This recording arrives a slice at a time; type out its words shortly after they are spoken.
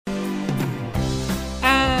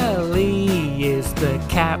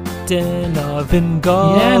captain of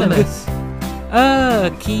Ingolimus.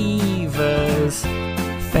 Akiva's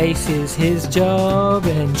faces his job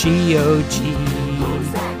in GOG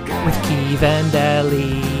with Keeve and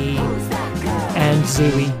Ellie and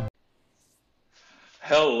Zooey.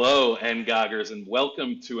 Hello, NGOGers, and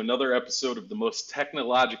welcome to another episode of the most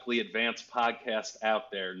technologically advanced podcast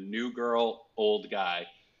out there, New Girl, Old Guy.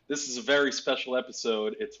 This is a very special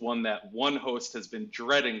episode. It's one that one host has been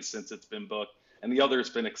dreading since it's been booked, and the other has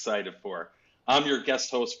been excited for. I'm your guest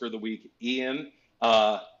host for the week, Ian.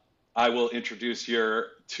 I will introduce your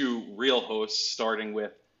two real hosts, starting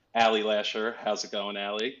with Allie Lasher. How's it going,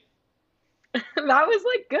 Allie? That was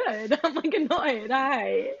good. I'm annoyed.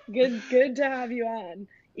 Hi. Good to have you on.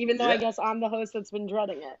 Even though I guess I'm the host that's been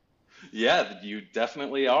dreading it. Yeah, you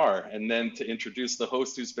definitely are. And then to introduce the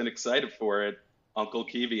host who's been excited for it, Uncle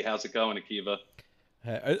Keevy. How's it going, Akiva?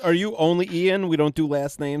 Are you only Ian? We don't do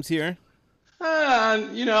last names here?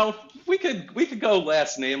 We could go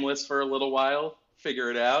last nameless for a little while. Figure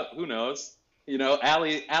it out. Who knows?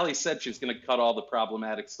 Allie said she's going to cut all the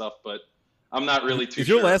problematic stuff, but I'm not really too sure. Is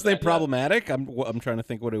your last name problematic? I'm trying to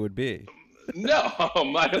think what it would be. No,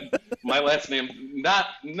 my last name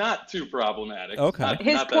not too problematic. Okay.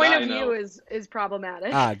 His point of view is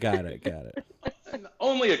problematic. Got it.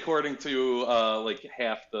 Only according to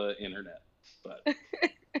half the internet, but.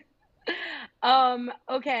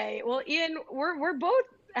 Okay. Well, Ian, we're both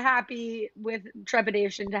happy with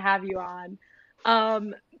trepidation to have you on.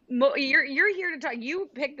 You're here to talk. You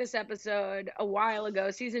picked this episode a while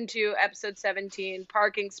ago, season 2, episode 17,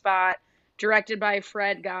 Parking Spot, directed by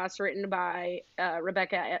Fred Goss, written by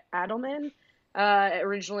Rebecca Adelman.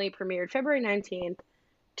 Originally premiered February 19th,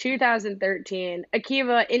 2013.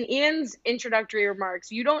 Akiva, in Ian's introductory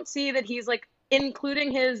remarks, you don't see that he's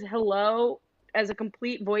including his hello as a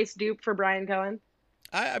complete voice dupe for Brian Cohen?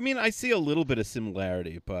 I mean, I see a little bit of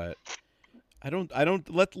similarity, but I don't.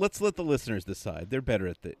 Let's let the listeners decide. They're better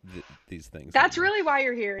at these things. That's really why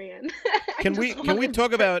you're here, Ian. Can we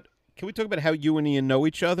talk about how you and Ian know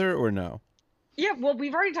each other or no? Yeah, well,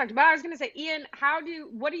 we've already talked about it. I was going to say, Ian,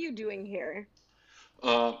 what are you doing here?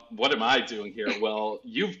 What am I doing here? Well,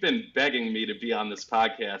 you've been begging me to be on this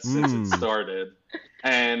podcast since it started.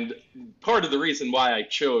 And part of the reason why I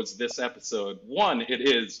chose this episode, one, it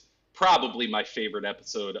is probably my favorite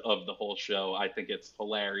episode of the whole show. I think it's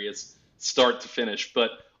hilarious, start to finish. But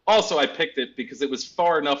also I picked it because it was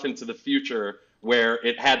far enough into the future where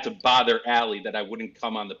it had to bother Allie that I wouldn't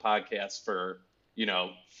come on the podcast for,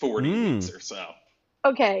 40 weeks or so.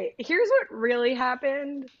 Okay, here's what really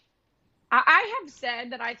happened. I have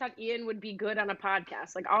said that I thought Ian would be good on a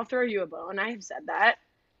podcast. I'll throw you a bone. I have said that.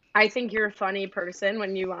 I think you're a funny person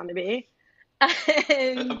when you want to be.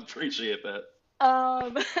 And, appreciate that.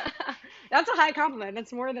 That's a high compliment.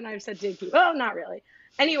 That's more than I've said to you. Well, not really.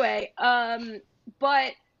 Anyway,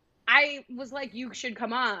 but I was like, you should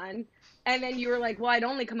come on. And then you were like, well, I'd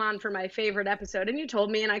only come on for my favorite episode. And you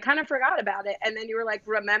told me, and I kind of forgot about it. And then you were like,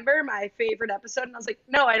 remember my favorite episode? And I was like,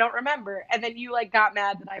 no, I don't remember. And then you got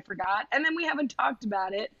mad that I forgot. And then we haven't talked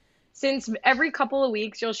about it since. Every couple of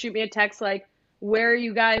weeks, you'll shoot me a text where are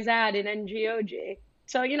you guys at in NGOG?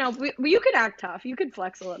 So, you could act tough. You could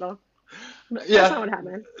flex a little. But yeah, that's not what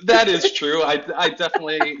happened. That is true. I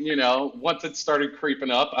definitely, once it started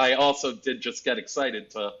creeping up, I also did just get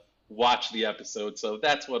excited to watch the episode. So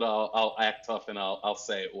that's what I'll act tough and I'll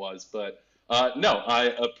say it was. But no, I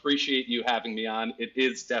appreciate you having me on. It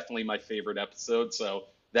is definitely my favorite episode. So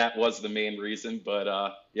that was the main reason.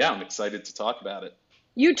 But yeah, I'm excited to talk about it.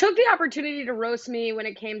 You took the opportunity to roast me when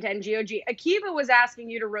it came to NGOG. Akiva was asking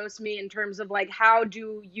you to roast me in terms of how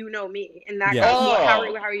do you know me in that? Yeah. How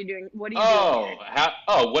are you doing? What are you doing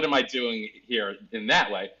here? What am I doing here in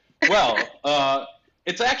that way? Well,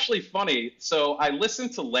 it's actually funny. So I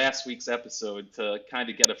listened to last week's episode to kind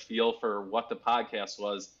of get a feel for what the podcast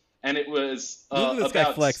was, and it was look at this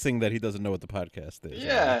guy flexing that he doesn't know what the podcast is.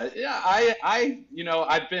 Yeah.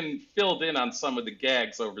 I've been filled in on some of the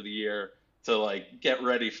gags over the year to get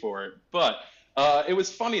ready for it. But it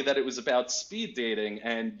was funny that it was about speed dating,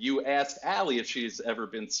 and you asked Allie if she's ever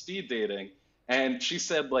been speed dating, and she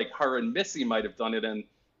said her and Missy might have done it, and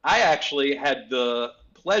I actually had the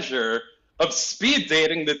pleasure of speed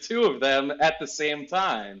dating the two of them at the same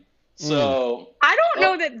time. So I don't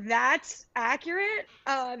know that that's accurate,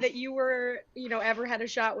 that you were, ever had a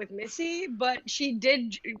shot with Missy, but she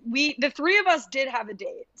did. The three of us did have a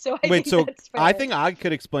date. So I think I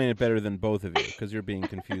could explain it better than both of you because you're being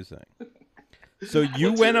confusing. So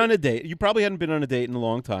you went on a date. You probably hadn't been on a date in a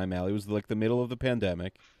long time, Allie. It was the middle of the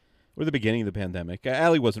pandemic or the beginning of the pandemic.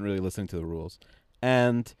 Allie wasn't really listening to the rules.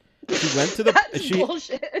 And She went to the. That's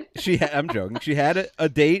bullshit. I'm joking. She had a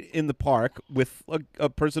date in the park with a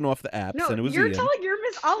person off the apps, No, and it was you're Ian. telling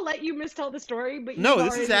I'll let you mistell the story, but No, you've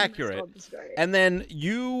this is already accurate. mistold the story. And then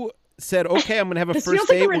you said, "Okay, I'm gonna have a This first feels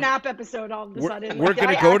like date. a Renap episode all of a sudden. we're Like,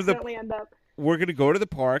 gonna I go to the- accidentally end up. We're gonna go to the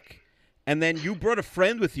park." And then you brought a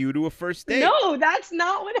friend with you to a first date. No, that's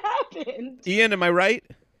not what happened. Ian, am I right?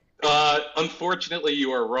 Unfortunately,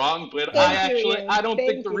 you are wrong, but Thank you, Ian. I don't Thank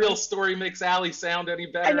think the you. real story makes Allie sound any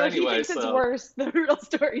better I know anyway. he thinks it's so. worse. The real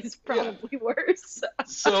story is probably worse.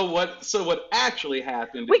 So what actually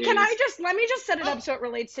happened Wait, is... can I let me just set it up so it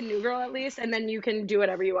relates to New Girl at least, and then you can do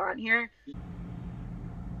whatever you want here.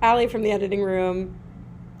 Allie from the editing room.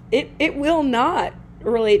 It will not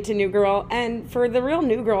relate to New Girl, and for the real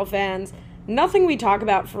New Girl fans, nothing we talk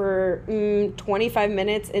about for 25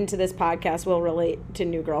 minutes into this podcast will relate to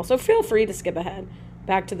New Girl. So feel free to skip ahead.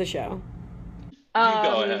 Back to the show. You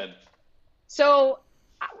go ahead. So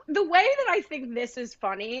the way that I think this is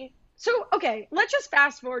funny. So, okay, let's just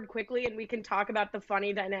fast forward quickly and we can talk about the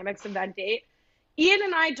funny dynamics of that date. Ian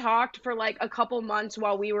and I talked for like a couple months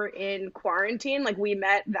while we were in quarantine. Like we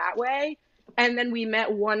met that way. And then we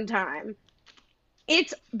met one time.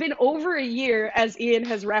 It's been over a year, as Ian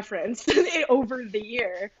has referenced, over the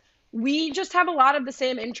year. We just have a lot of the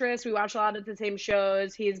same interests. We watch a lot of the same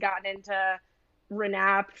shows. He's gotten into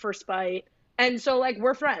Renap for spite. And so, like,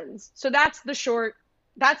 we're friends. So that's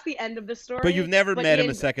the end of the story. But you've never met him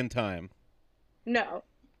Ian, a second time. No.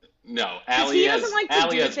 No, Allie has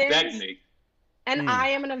things. begged me. And I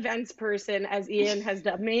am an events person, as Ian has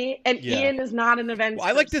dubbed me. And Ian is not an events person.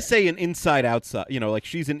 I like to say an inside-outside. You know, like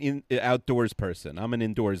she's an outdoors person. I'm an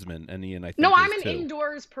indoorsman, and Ian, I think, No, I'm an too.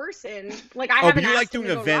 indoors person. Like, I haven't but you asked like him doing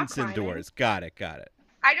to go rock events climbing. indoors. Got it.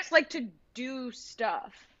 I just like to do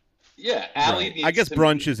stuff. Yeah, Allie Right. needs I guess to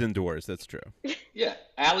brunch is indoors. That's true. Yeah,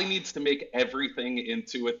 Allie needs to make everything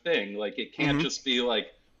into a thing. Like, it can't just be like,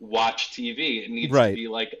 watch TV. It needs to be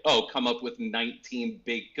like, oh, come up with 19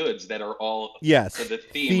 baked goods that are all for the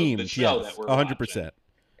theme of the show that we're 100%. watching.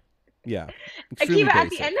 Yeah. Extremely Akiva, at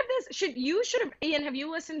basic. the end of this, Ian, have you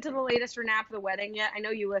listened to the latest Renap The Wedding yet? I know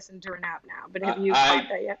you listened to Renap now, but have you caught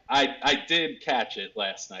that yet? I did catch it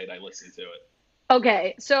last night. I listened to it.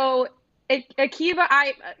 Okay, so Akiva,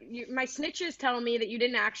 my snitches tell me that you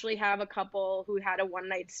didn't actually have a couple who had a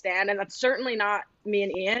one-night stand, and that's certainly not me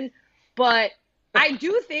and Ian, but I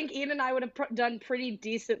do think Ian and I would have done pretty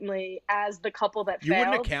decently as the couple that You failed.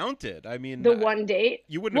 wouldn't have counted. I mean, the one date.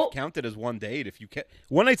 You wouldn't have counted as one date if you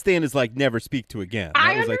one night stand is like never speak to again.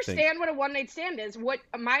 I understand what a one night stand is. What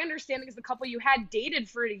my understanding is, the couple you had dated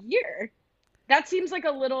for a year. That seems like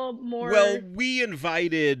a little more. Well, we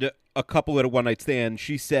invited a couple at a one night stand.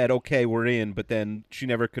 She said, "Okay, we're in," but then she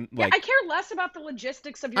never I care less about the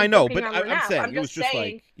logistics of your. I know, booking but on Renap. I'm saying I'm it was just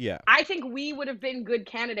saying, like, yeah. I think we would have been good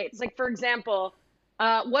candidates. Like, for example,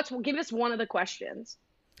 give us one of the questions.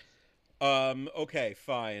 Okay,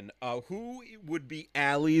 fine. Who would be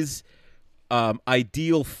Allie's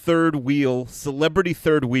ideal celebrity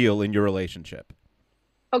third wheel in your relationship?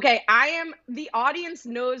 Okay, the audience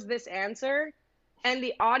knows this answer, and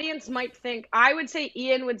the audience might think, I would say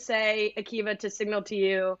Ian would say, Akiva, to signal to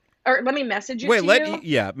you, or let me message it to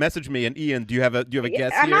you. Message me. And Ian, do you have a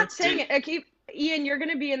guess I'm here? not saying it. Akiva, Ian, you're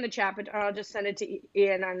going to be in the chat, but I'll just send it to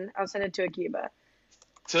Ian, and I'll send it to Akiva.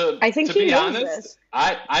 I think to he be knows honest, this.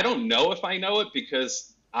 I don't know if I know it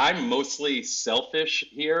because I'm mostly selfish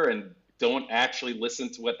here and don't actually listen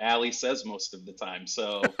to what Allie says most of the time.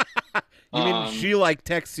 So you mean she like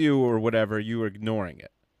texts you or whatever, you were ignoring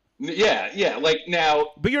it? Yeah, like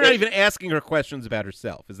now. But you're not even asking her questions about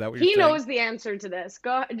herself. Is that what you're saying? He knows the answer to this.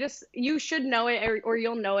 You should know it, or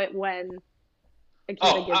you'll know it when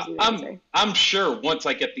Akiva gives you the answer. I'm sure once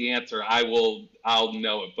I get the answer, I'll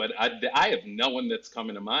know it. But I have no one that's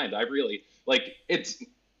coming to mind. I really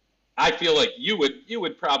I feel like you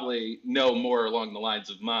would probably know more along the lines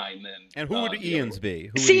of mine than. And who would Ian's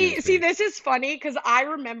be? See, this is funny because I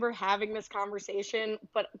remember having this conversation,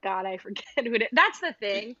 but God, I forget who it is. That's the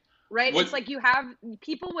thing, right? It's like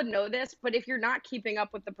people would know this, but if you're not keeping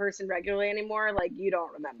up with the person regularly anymore, like you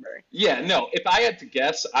don't remember. Yeah, no. If I had to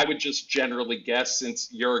guess, I would just generally guess, since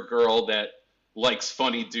you're a girl that likes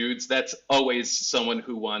funny dudes, that's always someone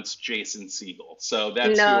who wants Jason Segel. So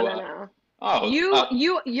that's No. Oh,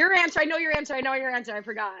 your answer. I know your answer. I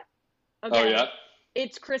forgot. Okay. Oh yeah.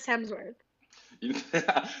 It's Chris Hemsworth.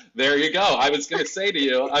 There you go. I was gonna say to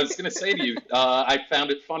you. I found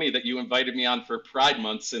it funny that you invited me on for Pride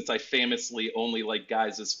Month, since I famously only like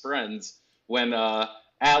guys as friends. When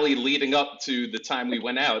Allie, leading up to the time we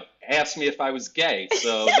went out, asked me if I was gay.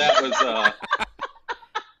 So that was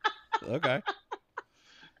okay.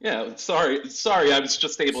 Yeah, sorry. I was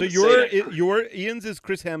just able So to say that. your Ian's is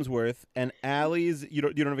Chris Hemsworth, and Allie's you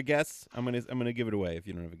don't have a guess. I'm gonna give it away if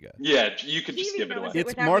you don't have a guess. Yeah, you could just Stevie give it away. knows it. It's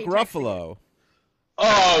without Mark me texting Ruffalo.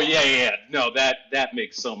 Oh yeah. No, that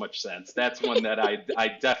makes so much sense. That's one that I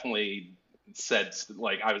definitely said,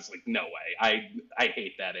 like, I was like, no way. I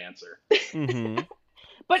hate that answer. Hmm.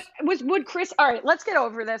 But would Chris? All right, let's get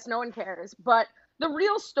over this. No one cares. But the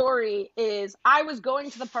real story is, I was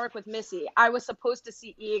going to the park with Missy. I was supposed to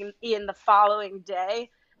see Ian the following day,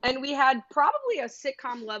 and we had probably a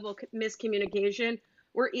sitcom level miscommunication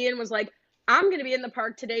where Ian was like, "I'm going to be in the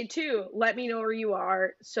park today too. Let me know where you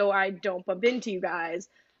are so I don't bump into you guys."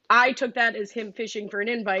 I took that as him fishing for an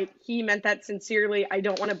invite. He meant that sincerely. I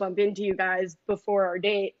don't want to bump into you guys before our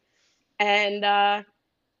date, and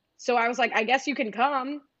so I was like, I guess you can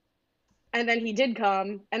come. And then he did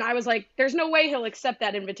come. And I was like, there's no way he'll accept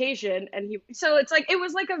that invitation. So it's like, it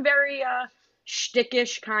was like a very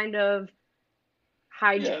shtickish kind of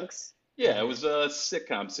hijinks. Yeah, it was a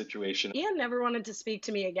sitcom situation. Ian never wanted to speak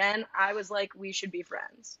to me again. I was like, we should be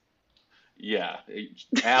friends. Yeah,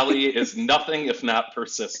 Allie is nothing if not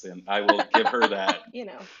persistent. I will give her that.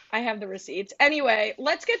 I have the receipts. Anyway,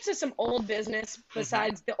 let's get to some old business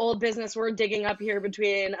besides the old business we're digging up here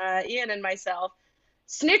between Ian and myself.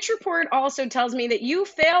 Snitch Report also tells me that you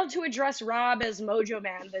failed to address Rob as Mojo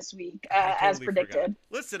Man this week, as predicted. Forgot.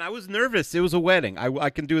 Listen, I was nervous. It was a wedding. I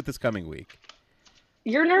can do it this coming week.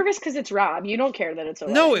 You're nervous because it's Rob. You don't care that it's a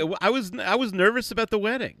wedding. No, I was nervous about the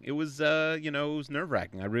wedding. It was it was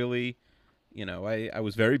nerve-wracking. I really, I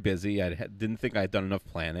was very busy. Didn't think I had done enough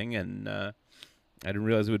planning, and I didn't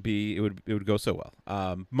realize it would go so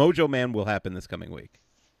well. Mojo Man will happen this coming week.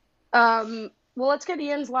 Well, let's get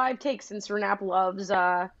Ian's live take since Renap loves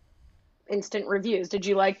instant reviews. Did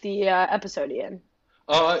you like the episode, Ian?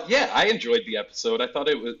 Yeah, I enjoyed the episode. I thought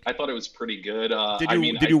it was pretty good.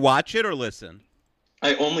 Did you watch it or listen?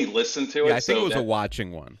 I only listened to it. Yeah, I think it was a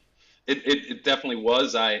watching one. It definitely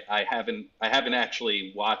was. I haven't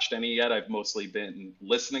actually watched any yet. I've mostly been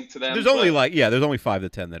listening to them. There's only there's only 5 to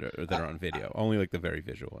 10 that are on video. Only like the very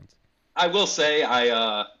visual ones. I will say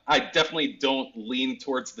I definitely don't lean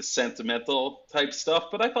towards the sentimental type stuff,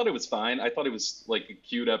 but I thought it was fine. I thought it was like a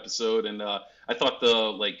cute episode, and I thought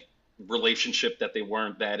the relationship that they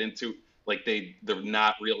weren't that into, the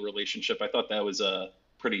not real relationship, I thought that was a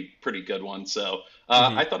pretty good one. So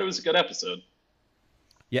I thought it was a good episode.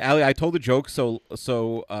 Yeah, Allie, I told a joke I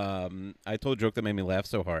told a joke that made me laugh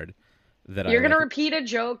so hard. You're going to repeat a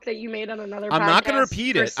joke that you made on another podcast? I'm not going to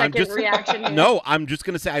repeat it. Reaction. No, I'm just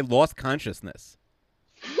going to say I lost consciousness.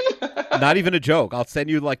 Not even a joke. I'll send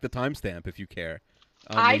you the timestamp if you care.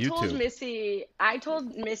 I told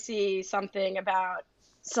Missy something about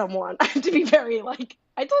someone. I have to be very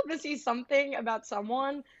I told Missy something about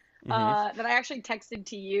someone that I actually texted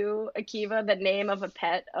to you, Akiva, the name of a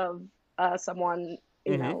pet of someone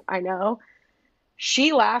I know.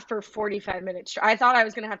 She laughed for 45 minutes. I thought I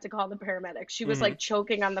was going to have to call the paramedics. She was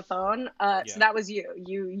choking on the phone. So that was you.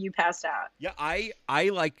 You passed out. Yeah, I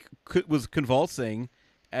was convulsing.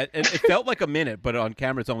 It felt like a minute, but on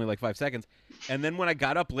camera it's only 5 seconds. And then when I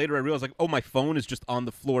got up later, I realized my phone is just on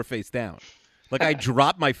the floor face down. I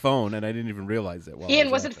dropped my phone and I didn't even realize it. Ian,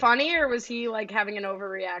 was it funny or was he having an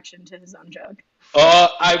overreaction to his own joke?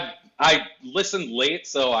 I listened late,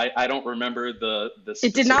 so I don't remember the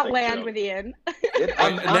It did not land joke. with Ian. Are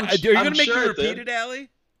you going to make me repeat it, Allie?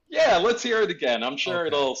 Yeah, let's hear it again. I'm sure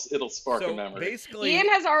it'll spark a memory. Basically, Ian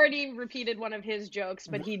has already repeated one of his jokes,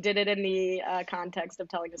 but he did it in the context of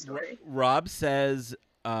telling a story. Rob says,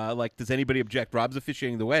 does anybody object? Rob's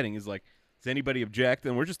officiating the wedding. He's like, does anybody object?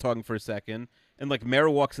 And we're just talking for a second. And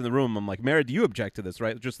Mara walks in the room. I'm like, Mara, do you object to this,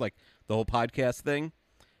 right? Just the whole podcast thing.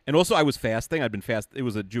 And also, I was fasting. I'd been it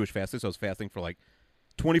was a Jewish fasting, so I was fasting for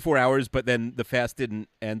 24 hours. But then the fast didn't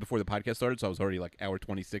end before the podcast started, so I was already hour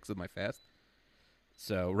 26 of my fast.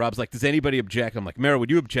 So Rob's like, does anybody object? I'm like, Mara, would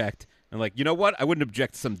you object? And you know what? I wouldn't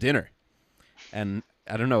object to some dinner. And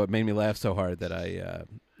I don't know. It made me laugh so hard that I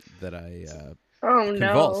Oh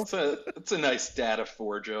convulsed. no! It's a nice data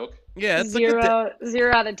 4 joke. Yeah, it's 0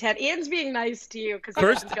 out of 10. Ian's being nice to you because he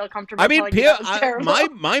doesn't feel comfortable. I mean, terrible.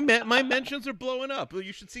 my mentions are blowing up.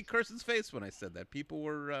 You should see Kirsten's face when I said that. People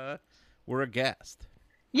were aghast.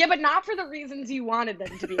 Yeah, but not for the reasons you wanted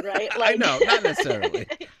them to be, right? I know, not necessarily,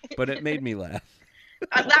 but it made me laugh.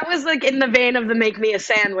 That was in the vein of the "make me a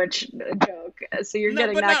sandwich" joke. So you're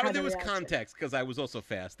getting that kind of there was reaction. context because I was also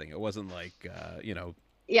fasting. It wasn't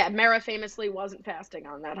Yeah, Mara famously wasn't fasting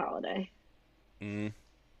on that holiday. Mm.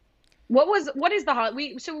 What is the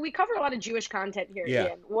holiday? So we cover a lot of Jewish content here, Yeah.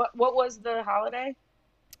 Ian. What was the holiday?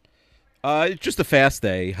 It's just a fast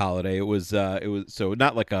day holiday. It was so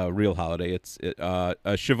not like a real holiday. It's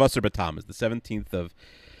Shavasar B'Tammuz, the 17th of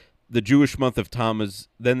the Jewish month of Tammuz.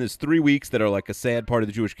 Then there's 3 weeks that are like a sad part of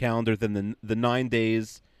the Jewish calendar. Then the 9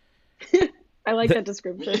 days. I like that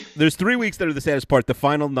description. There's 3 weeks that are the saddest part. The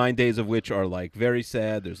final 9 days of which are like very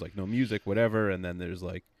sad. There's like no music, whatever, and then there's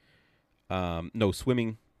like no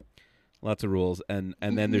swimming, lots of rules, and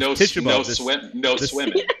then there's Tisha B'Av. No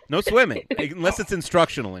swimming. No swimming unless it's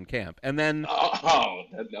instructional in camp, and then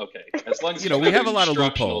Okay. As long as we have a lot of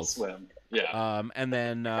instructional loopholes. Swim. Yeah. And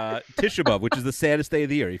then Tisha B'Av, which is the saddest day of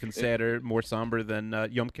the year, even sadder, more somber than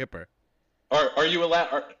Yom Kippur. Are you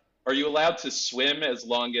allowed to swim as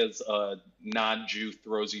long as a non-Jew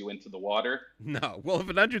throws you into the water? No. Well, if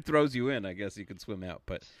a non-Jew throws you in, I guess you could swim out.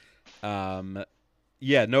 But,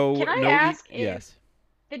 yeah, no. Can I no, ask yes.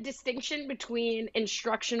 if the distinction between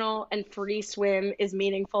instructional and free swim is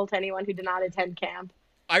meaningful to anyone who did not attend camp?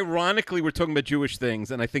 Ironically, we're talking about Jewish things,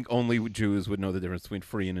 and I think only Jews would know the difference between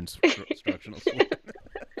free and instructional swim.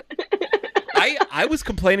 I was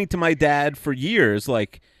complaining to my dad for years,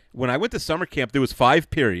 like, when I went to summer camp, there was 5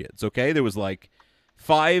 periods, okay? There was, like,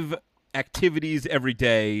 5 activities every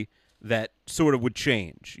day that sort of would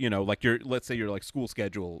change, like let's say your, like, school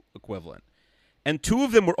schedule equivalent. And 2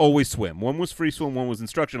 of them were always swim. One was free swim, one was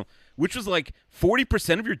instructional, which was, like,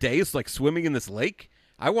 40% of your day is, like, swimming in this lake.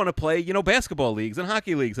 I want to play, basketball leagues and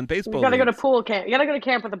hockey leagues and baseball leagues. You gotta go to pool camp. You gotta go to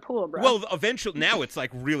camp with a pool, bro. Well, eventually, now it's,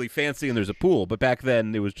 like, really fancy and there's a pool, but back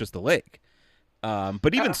then it was just a lake.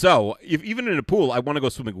 But even so, even in a pool, I want to go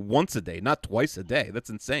swimming once a day, not twice a day. That's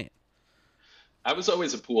insane. I was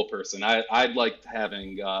always a pool person. I liked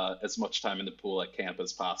having as much time in the pool at camp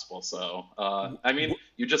as possible. So, I mean,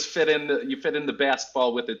 you just fit in the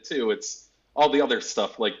basketball with it too. It's all the other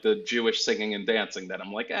stuff like the Jewish singing and dancing that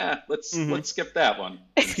I'm like, let's skip that one.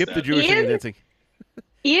 Skip the Jewish singing and dancing.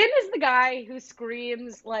 Ian is the guy who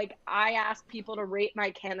screams like, I asked people to rate my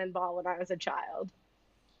cannonball when I was a child.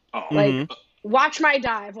 Oh. Like, watch my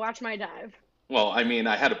dive. Watch my dive. Well, I mean,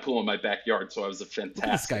 I had a pool in my backyard, so I was a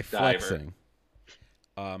fantastic this guy diver. Flexing.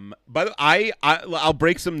 By the way, I'll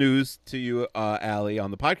break some news to you, Allie,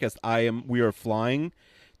 on the podcast. We are flying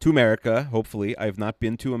to America. Hopefully, I have not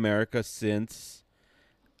been to America since,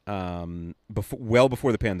 well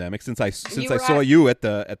before the pandemic. Since I saw you at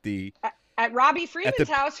Robbie Freeman's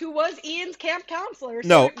house, who was Ian's camp counselor. So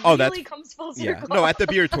no, it really comes full circle. Yeah, no, at the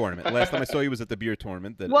beer tournament. Last time I saw you was at the beer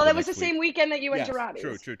tournament. That was the same weekend that you went to Robbie's.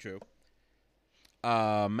 True.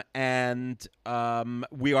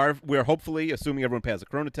 We are hopefully, assuming everyone passes a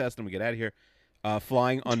corona test and we get out of here,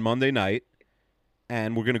 flying on Monday night,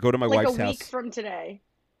 and we're gonna go to my wife's house. Like a week from today.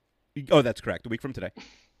 Oh, that's correct. A week from today.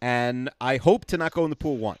 And I hope to not go in the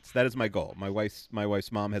pool once. That is my goal. My wife's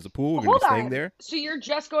mom has a pool. We're going to be staying there. So you're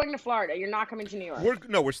just going to Florida. You're not coming to New York. We're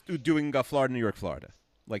doing Florida, New York, Florida.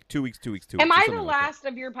 Like 2 weeks. Am I the last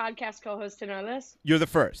of your podcast co-hosts to know this? You're the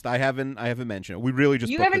first. I haven't mentioned it. We really just.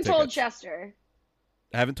 You haven't told Chester.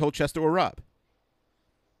 I haven't told Chester or Rob.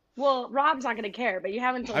 Well, Rob's not going to care, but you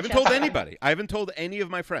haven't told. I haven't told anybody. I haven't told any of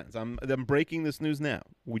my friends. I'm breaking this news now.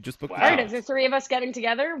 We just booked. All right, is the 3 of us getting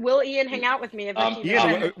together? Will Ian hang out with me?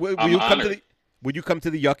 Ian, will you come to the? Would you come to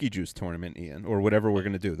the Yucky Juice tournament, Ian, or whatever we're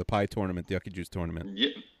going to do, the pie tournament, the Yucky Juice tournament?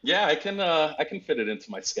 Yeah, I can fit it into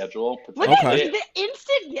my schedule. Look at the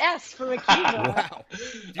instant yes for Akiva. Wow.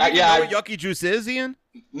 Do you know what Yucky Juice is, Ian?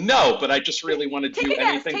 No, but I just really want to do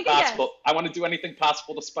anything possible. I want to do anything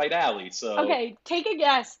possible to spite Allie. So okay, take a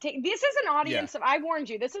guess. This is an audience of. I warned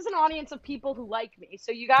you. This is an audience of people who like me.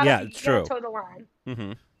 So you gotta toe the line.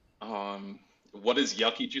 Mm-hmm. What is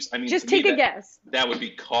Yucky Juice? I mean, just take a guess. That would be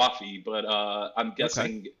coffee, but I'm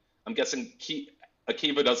guessing. Okay. I'm guessing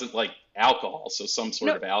Akiva doesn't like alcohol, so some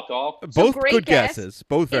sort of alcohol. Both good guesses.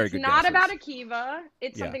 Both very good guesses. It's not about Akiva.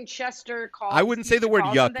 It's something Chester calls. I wouldn't say the word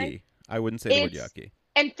yucky. I wouldn't say the word yucky.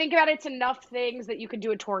 And think about it's enough things that you could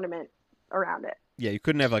do a tournament around it. Yeah, you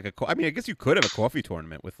couldn't have like I guess you could have a coffee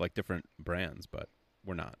tournament with like different brands, but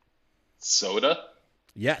we're not. Soda?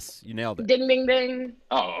 Yes, you nailed it. Ding, ding, ding.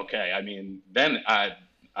 Oh, okay. I mean, then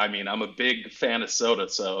I'm a big fan of soda,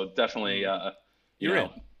 so definitely, You're in.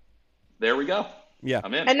 There we go. Yeah.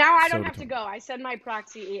 I'm in. And now I don't have to go. I send my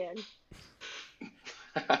proxy Ian.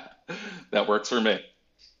 That works for me.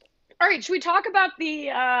 All right, should we talk about the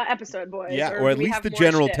episode, boys? Yeah, or at least the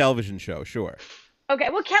general television show, sure. Okay,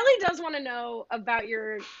 well, Kelly does want to know about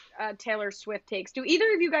your Taylor Swift takes. Do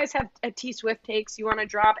either of you guys have a T Swift takes you want to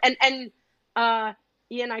drop? And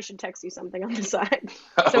Ian, I should text you something on the side.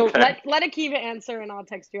 So let Akiva answer, and I'll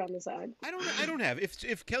text you on the side. I don't have.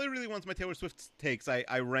 If Kelly really wants my Taylor Swift takes,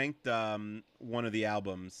 I ranked one of the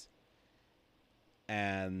albums,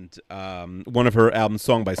 and one of her albums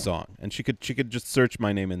song by song, and she could just search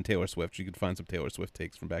my name in Taylor Swift. She could find some Taylor Swift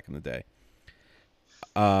takes from back in the day.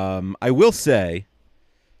 I will say,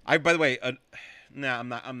 by the way, I'm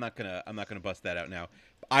not gonna bust that out now.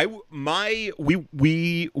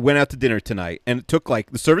 We went out to dinner tonight, and it took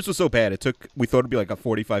the service was so bad. We thought it'd be like a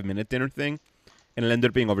 45-minute dinner thing, and it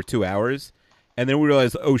ended up being over 2 hours. And then we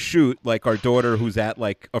realized, oh shoot, our daughter who's at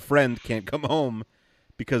a friend can't come home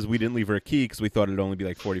because we didn't leave her a key because we thought it'd only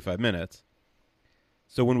be 45 minutes.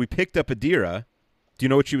 So when we picked up Adira, do you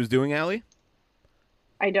know what she was doing, Allie?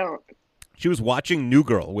 I don't. She was watching New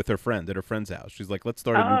Girl with her friend at her friend's house. She's like, let's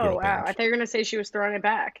start a New Girl wow. binge. I thought you were going to say she was throwing it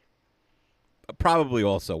back. Probably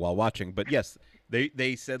also while watching. But yes,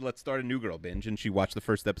 they said, let's start a New Girl binge, and she watched the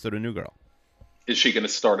first episode of New Girl. Is she going to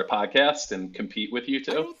start a podcast and compete with you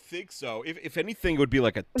two? I don't think so. If anything, it would be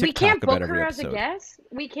like a TikTok we can't about book every her episode. as a guest?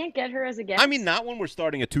 We can't get her as a guest? I mean, not when we're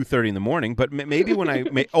starting at 2:30 in the morning, but maybe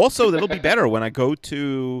when also, that'll be better when I go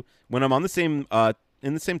to, when I'm on the same,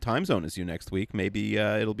 in the same time zone as you next week. Maybe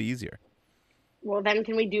it'll be easier. Well, then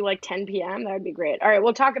can we do 10 p.m.? That would be great. All right,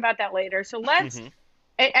 we'll talk about that later. So let's,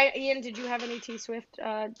 Ian, did you have any T Swift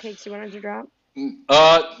takes you wanted to drop?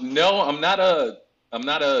 No, I'm not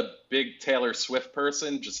a big Taylor Swift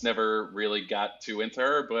person, just never really got too into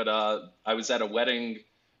her, but I was at a wedding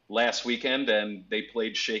last weekend and they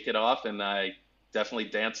played Shake It Off, and I definitely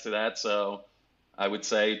danced to that, so I would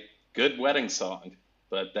say good wedding song,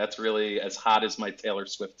 but that's really as hot as my Taylor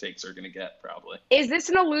Swift takes are going to get, probably. Is this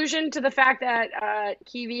an allusion to the fact that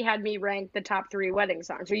Kiwi had me rank the top 3 wedding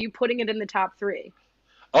songs? Are you putting it in the top 3?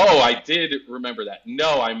 Oh, I did remember that.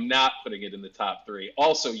 No, I'm not putting it in the top 3.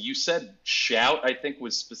 Also, you said Shout, I think,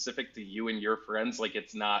 was specific to you and your friends.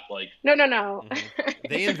 It's not No.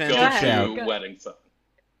 They invented go-to Shout. wedding song.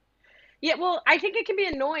 Yeah, well, I think it can be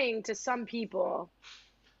annoying to some people.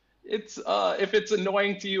 It's if it's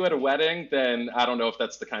annoying to you at a wedding, then I don't know if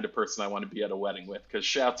that's the kind of person I want to be at a wedding with, because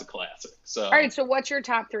Shout's a classic. So all right, so what's your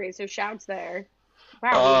top 3? So Shout's there.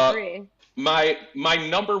 Wow, we agree. My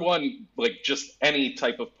number one, just any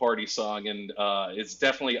type of party song, and is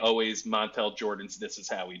definitely always Montel Jordan's "This Is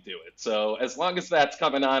How We Do It." So as long as that's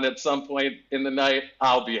coming on at some point in the night,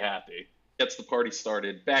 I'll be happy. Gets the party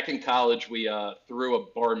started. Back in college, we threw a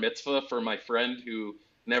bar mitzvah for my friend who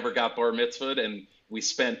never got bar mitzvahed, and we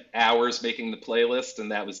spent hours making the playlist, and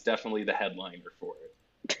that was definitely the headliner for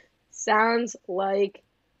it. Sounds like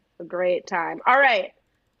a great time. All right,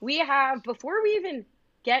 we have, before we even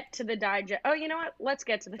get to the digest. Oh, you know what? Let's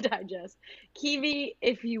get to the digest. Kiwi,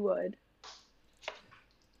 if you would.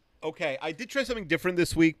 Okay, I did try something different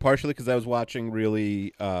this week, partially because I was watching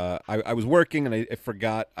really. I was working and I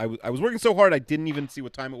forgot. I was working so hard I didn't even see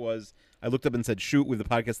what time it was. I looked up and said, shoot, with the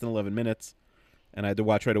podcast in 11 minutes. And I had to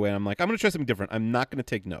watch right away. And I'm like, I'm going to try something different. I'm not going to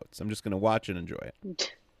take notes. I'm just going to watch and enjoy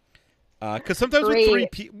it. Because sometimes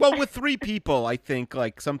with 3 people, I think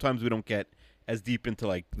sometimes we don't get as deep into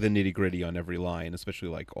the nitty gritty on every line,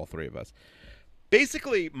 especially all 3 of us.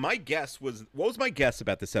 Basically, my guess was, what was my guess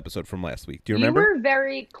about this episode from last week? Do you remember? You were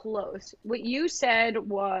very close. What you said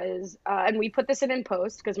was, and we put this in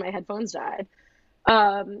post because my headphones died,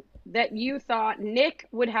 that you thought Nick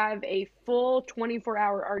would have a full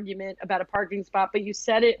 24-hour argument about a parking spot, but you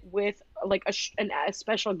said it with a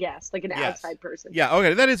special guest, an outside person. Yeah,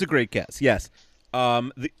 okay, that is a great guess. Yes.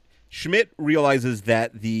 Schmidt realizes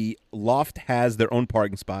that the loft has their own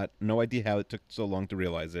parking spot. No idea how it took so long to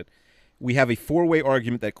realize it. We have a 4-way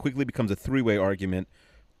argument that quickly becomes a 3-way argument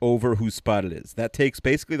over whose spot it is. That takes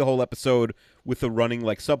basically the whole episode with a running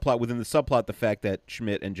subplot within the subplot, the fact that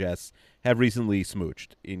Schmidt and Jess have recently smooched,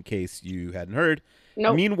 in case you hadn't heard.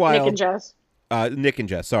 Nope. Meanwhile, Nick and Jess. Nick and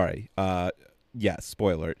Jess, sorry. Yes,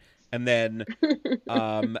 spoiler alert. And then,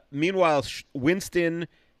 meanwhile, Winston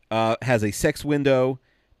has a sex window,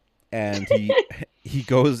 and he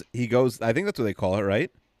goes. I think that's what they call it,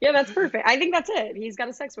 right? Yeah, that's perfect. I think that's it. He's got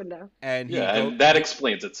a sex window. And and that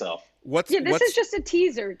explains itself. This is just a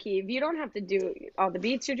teaser, Keeve. You don't have to do all the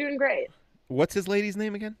beats. You're doing great. What's his lady's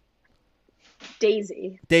name again?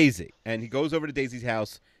 Daisy. And he goes over to Daisy's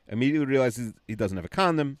house, immediately realizes he doesn't have a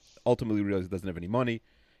condom, ultimately realizes he doesn't have any money,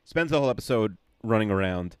 spends the whole episode running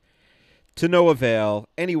around to no avail.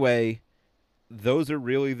 Anyway, those are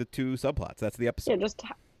really the 2 subplots. That's the episode. Yeah, just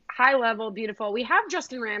high level, beautiful. We have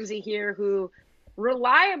Justin Ramsey here, who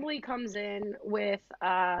reliably comes in with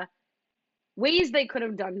ways they could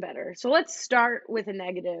have done better. So let's start with a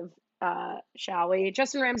negative, shall we?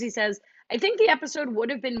 Justin Ramsey says, I think the episode would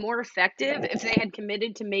have been more effective if they had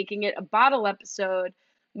committed to making it a bottle episode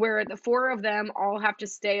where the 4 of them all have to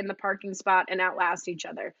stay in the parking spot and outlast each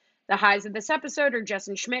other. The highs of this episode are Jess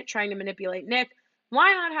and Schmidt trying to manipulate Nick,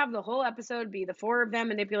 Why not have the whole episode be the four of them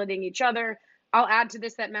manipulating each other? I'll add to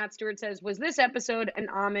this that Matt Stewart says, was this episode an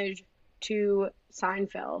homage to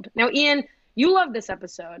Seinfeld? Now, Ian, you love this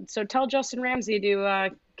episode, so tell Justin Ramsey to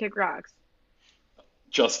kick rocks.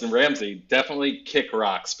 Justin Ramsey, definitely kick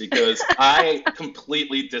rocks, because I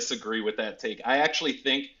completely disagree with that take. I actually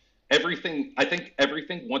think everything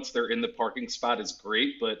once they're in the parking spot is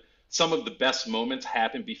great, but some of the best moments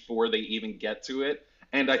happen before they even get to it.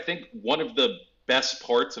 And I think one of the best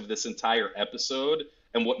parts of this entire episode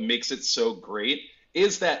and what makes it so great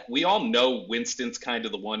is that we all know Winston's kind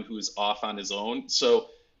of the one who's off on his own. So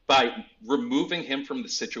by removing him from the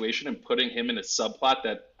situation and putting him in a subplot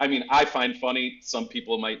that, I mean, I find funny, some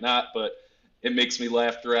people might not, but it makes me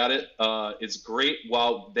laugh throughout it, is great.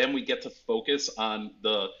 While then we get to focus on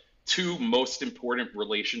the two most important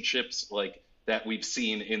relationships like that we've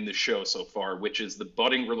seen in the show so far, which is the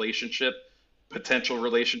budding potential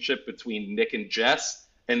relationship between Nick and Jess,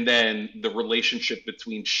 and then the relationship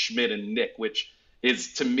between Schmidt and Nick, which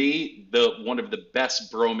is, to me, one of the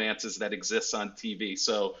best bromances that exists on TV.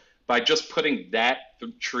 So by just putting that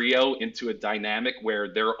trio into a dynamic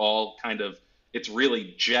where they're all kind of, it's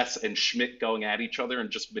really Jess and Schmidt going at each other and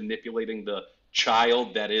just manipulating the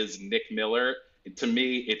child that is Nick Miller, to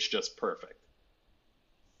me, it's just perfect.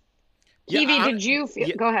 Kiwi, did you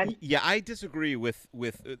feel? Go ahead. Yeah, I disagree with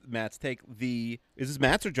Matt's take. Is this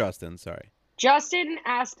Matt's or Justin? Sorry. Justin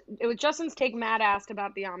asked. It was Justin's take. Matt asked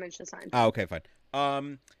about the homage to Seinfeld. Oh, okay, fine.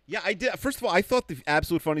 Yeah, I did. First of all, I thought the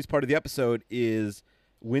absolute funniest part of the episode is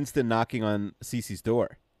Winston knocking on Cece's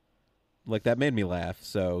door. Like, that made me laugh.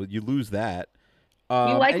 So you lose that. You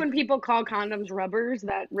like when people call condoms rubbers?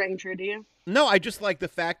 That rang true to you? No, I just like the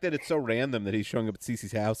fact that it's so random that he's showing up at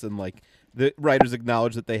Cece's house and, like, the writers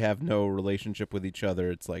acknowledge that they have no relationship with each other.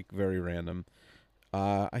 It's, like, very random.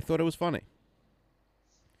 I thought it was funny.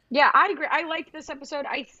 Yeah, I agree. I liked this episode.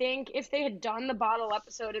 I think if they had done the bottle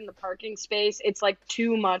episode in the parking space, it's, like,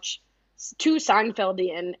 too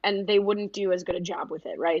Seinfeldian, and they wouldn't do as good a job with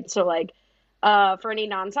it, right? So, like, for any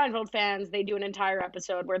non-Seinfeld fans, they do an entire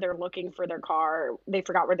episode where they're looking for their car. They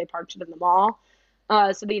forgot where they parked it in the mall.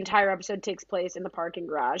 So the entire episode takes place in the parking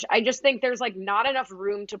garage. I just think there's, like, not enough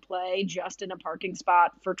room to play just in a parking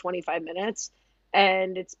spot for 25 minutes.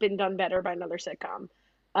 And it's been done better by another sitcom.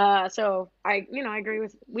 So I agree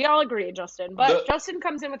we all agree, Justin. But Justin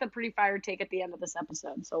comes in with a pretty fire take at the end of this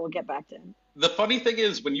episode. So we'll get back to him. The funny thing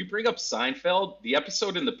is, when you bring up Seinfeld, the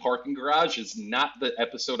episode in the parking garage is not the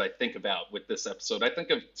episode I think about with this episode. I think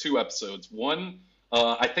of two episodes. One,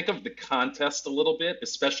 I think of the contest a little bit,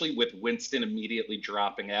 especially with Winston immediately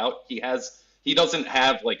dropping out. He doesn't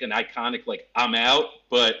have like an iconic, like, I'm out,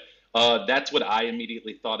 but that's what I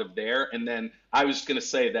immediately thought of there. And then I was going to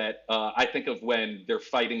say that I think of when they're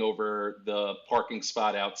fighting over the parking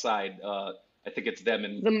spot outside. I think it's them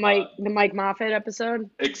and the Mike Moffat episode.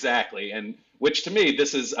 Exactly. And which to me,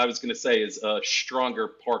 I was going to say is a stronger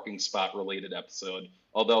parking spot related episode.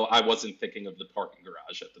 Although I wasn't thinking of the parking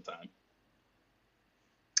garage at the time.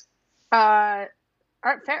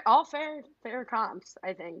 Fair comps,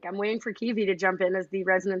 I think. I'm waiting for Kiwi to jump in as the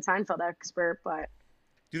resident Seinfeld expert, but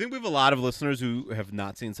do you think we have a lot of listeners who have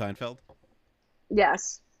not seen Seinfeld?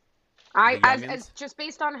 Yes. As just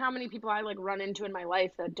based on how many people I like run into in my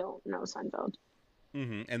life that don't know Seinfeld.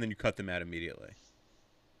 Mm-hmm. And then you cut them out immediately.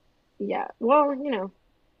 Yeah. Well,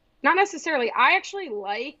 not necessarily. I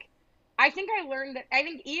think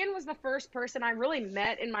Ian was the first person I really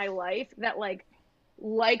met in my life that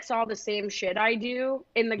likes all the same shit I do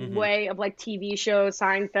in the way of like TV shows,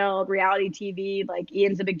 Seinfeld, reality TV. Like,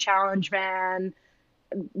 Ian's a big Challenge fan,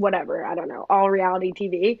 whatever, I don't know, all reality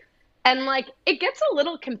TV. And like, it gets a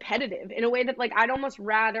little competitive in a way that like, I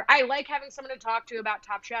like having someone to talk to about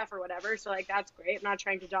Top Chef or whatever. So like, that's great. I'm not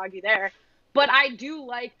trying to dog you there, but I do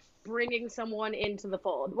like bringing someone into the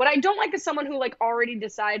fold. What I don't like is someone who like already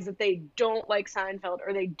decides that they don't like Seinfeld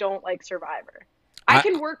or they don't like Survivor. I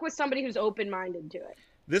can work with somebody who's open-minded to it.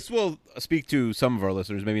 This will speak to some of our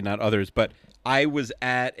listeners, maybe not others, but I was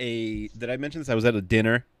at did I mention this? I was at a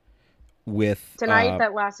dinner with... Tonight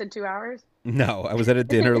that lasted 2 hours? No, I was at a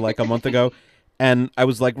dinner like a month ago, and I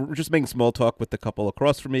was like just making small talk with the couple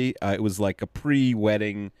across from me. It was like a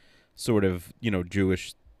pre-wedding sort of,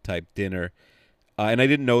 Jewish type dinner. And I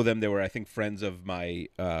didn't know them. They were, I think, friends of my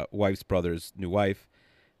wife's brother's new wife.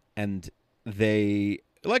 And they...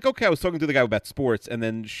 Like, okay, I was talking to the guy about sports, and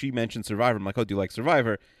then she mentioned Survivor. I'm like, oh, do you like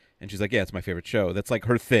Survivor? And she's like, yeah, it's my favorite show. That's like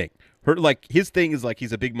her thing. His thing is like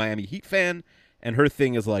he's a big Miami Heat fan, and her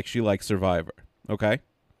thing is like she likes Survivor. Okay?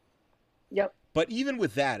 Yep. But even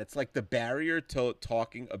with that, it's like the barrier to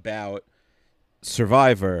talking about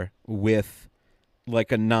Survivor with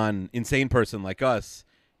like a non-insane person like us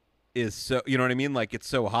is so, you know what I mean? Like, it's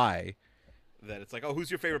so high that it's like, oh, who's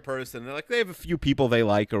your favorite person? And they're like, they have a few people they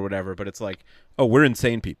like or whatever, but it's like, oh, we're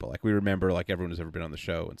insane people. Like, we remember like everyone who's ever been on the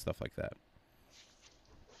show and stuff like that.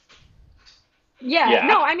 Yeah.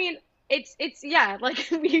 No, I mean, it's yeah, like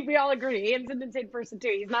we all agree. Ian's an insane person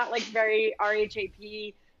too. He's not like very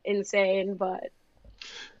RHAP insane, but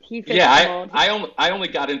he fits the mold. I only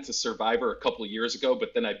got into Survivor a couple of years ago,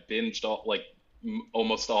 but then I binged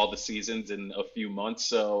almost all the seasons in a few months.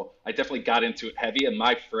 So I definitely got into it heavy, and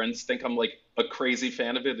my friends think I'm like a crazy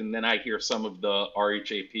fan of it. And then I hear some of the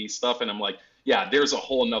RHAP stuff, and I'm like, yeah, there's a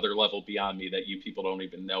whole nother level beyond me that you people don't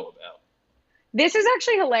even know about. This is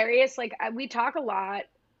actually hilarious. Like, we talk a lot,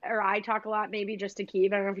 or I talk a lot, maybe just to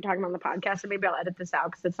Keeve. I don't know if you're talking about on the podcast, or maybe I'll edit this out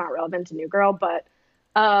because it's not relevant to New Girl, but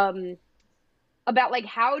about like,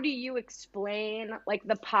 how do you explain like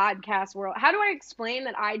the podcast world? How do I explain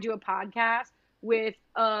that I do a podcast with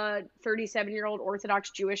a 37-year-old Orthodox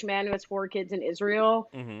Jewish man who has 4 kids in Israel,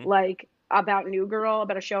 like about New Girl,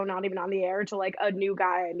 about a show not even on the air, to like a new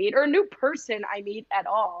guy I meet or a new person I meet at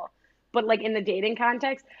all, but like in the dating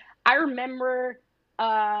context? I remember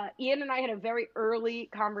Ian and I had a very early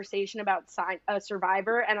conversation about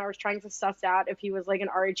Survivor, and I was trying to suss out if he was like an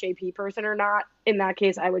RHAP person or not. In that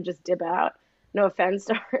case, I would just dip out. No offense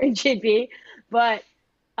to RHAP, but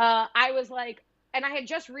I was like, and I had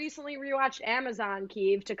just recently rewatched Amazon,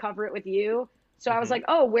 Keeve, to cover it with you. So I was like,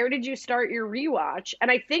 oh, where did you start your rewatch?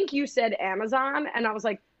 And I think you said Amazon, and I was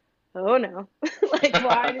like, oh no, like,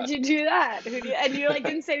 why did you do that? And you like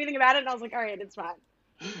didn't say anything about it, and I was like, all right, it's fine.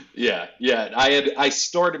 Yeah. I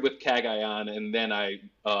started with Cagayan, and then I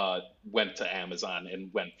went to Amazon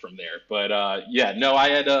and went from there. But I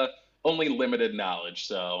had only limited knowledge,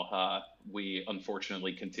 so we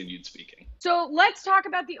unfortunately continued speaking. So let's talk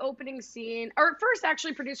about the opening scene. Or first,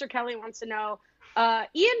 actually, producer Kelly wants to know,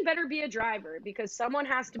 Ian better be a driver because someone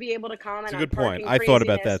has to be able to comment. It's a good point. I thought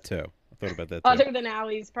about that too. Other than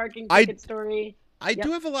Allie's parking ticket story. I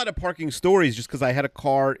do have a lot of parking stories just because I had a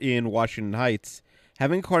car in Washington Heights.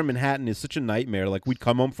 Having a car in Manhattan is such a nightmare. Like, we'd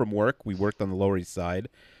come home from work. We worked on the Lower East Side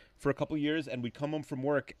for a couple years, and we'd come home from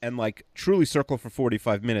work and, like, truly circle for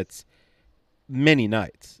 45 minutes many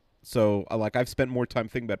nights. So, like, I've spent more time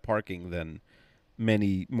thinking about parking than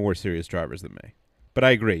many more serious drivers than me. But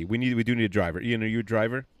I agree. We do need a driver. Ian, are you a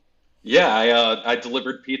driver? Yeah, I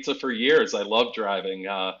delivered pizza for years. I love driving.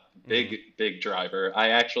 Big driver.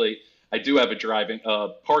 I do have a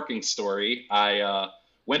parking story. I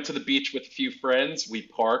went to the beach with a few friends. We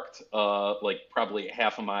parked like probably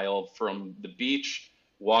half a mile from the beach,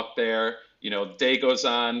 walked there. Day goes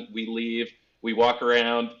on, we leave, we walk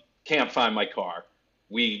around, can't find my car.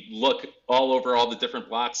 We look all over all the different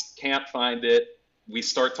blocks, can't find it. We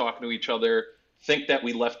start talking to each other, think that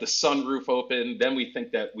we left the sunroof open. Then we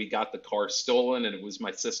think that we got the car stolen and it was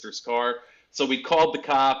my sister's car. So we called the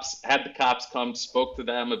cops, had the cops come, spoke to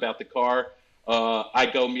them about the car. I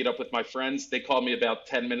go meet up with my friends. They called me about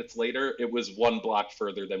 10 minutes later. It was 1 block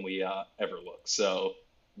further than we ever looked. So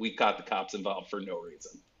we got the cops involved for no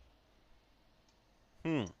reason.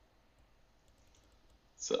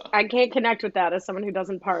 So I can't connect with that as someone who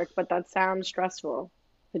doesn't park, but that sounds stressful,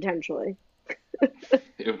 potentially.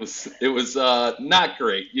 It was not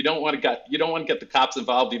great. You don't want to get the cops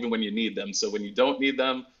involved even when you need them. So when you don't need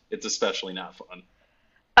them, it's especially not fun.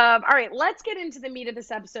 All right, let's get into the meat of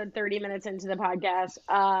this episode. 30 minutes into the podcast.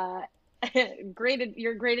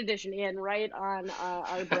 Your great addition, Ian, right on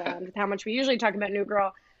our brand with how much we usually talk about New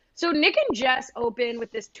Girl. So Nick and Jess open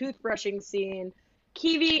with this toothbrushing scene.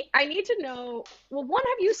 Keeve, I need to know. Well, one,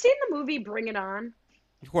 have you seen the movie Bring It On?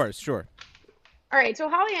 Of course, sure. All right, so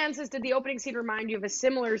Holly Ann says, did the opening scene remind you of a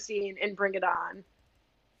similar scene in Bring It On?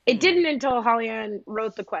 It didn't until Holly Ann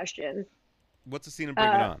wrote the question. What's the scene in Bring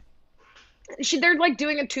It On? They're like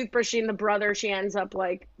doing a toothbrushing. The brother she ends up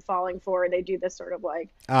like falling for. They do this sort of like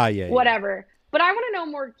whatever. Yeah. But I want to know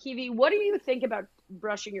more, Keeve. What do you think about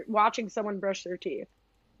watching someone brush their teeth?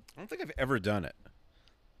 I don't think I've ever done it.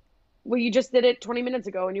 Well, you just did it 20 minutes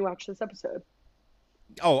ago when you watched this episode.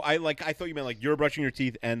 Oh, I thought you meant like you're brushing your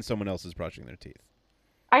teeth and someone else is brushing their teeth.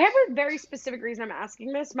 I have a very specific reason I'm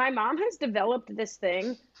asking this. My mom has developed this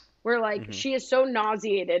thing where like she is so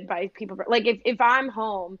nauseated by people. Like if I'm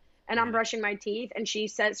home and I'm brushing my teeth and she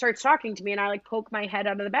starts talking to me and I like poke my head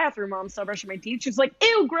out of the bathroom while I'm still brushing my teeth, she's like,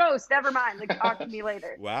 ew, gross, never mind. Like, talk to me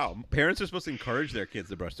later. Wow. Parents are supposed to encourage their kids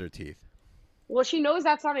to brush their teeth. Well, she knows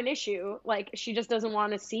that's not an issue. Like, she just doesn't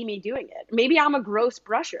want to see me doing it. Maybe I'm a gross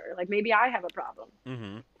brusher. Like, maybe I have a problem.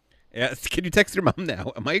 Mm-hmm. Yeah, can you text your mom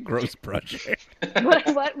now? Am I a gross brusher?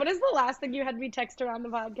 What is the last thing you had me text her on the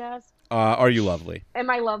podcast? Are you lovely? Am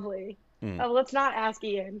I lovely? Oh, let's not ask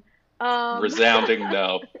Ian. Resounding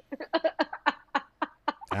no.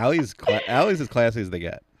 Allie's as classy as they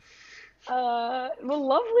get. Well,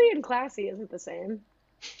 lovely and classy isn't the same.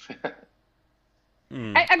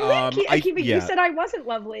 Mm. I believe Akiva, yeah. you said I wasn't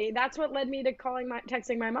lovely. That's what led me to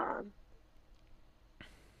texting my mom.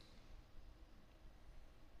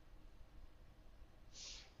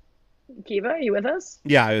 Akiva, are you with us?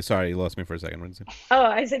 Yeah, sorry, you lost me for a second. Lindsay. Oh,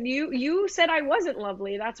 I said you said I wasn't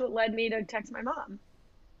lovely. That's what led me to text my mom.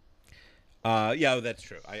 Yeah, that's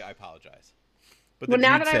true. I apologize. But Well,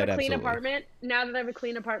 now Jude that I have said a clean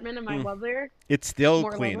absolutely. apartment, am I lovelier? It's still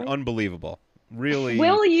More clean. lovely? Unbelievable. Really.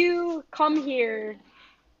 Will you come here?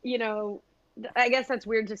 You know, I guess that's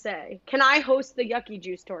weird to say. Can I host the Yucky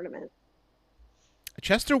Juice tournament?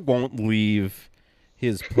 Chester won't leave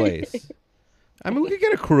his place. I mean, we could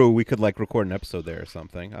get a crew. We could like record an episode there or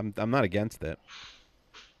something. I'm not against it.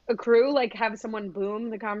 A crew, like have someone boom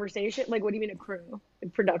the conversation? Like, what do you mean a crew?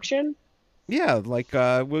 Like production? Yeah, like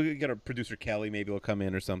we'll get our producer Kelly. Maybe will come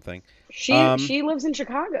in or something. She lives in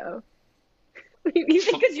Chicago. You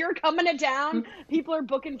think because you're coming to town, people are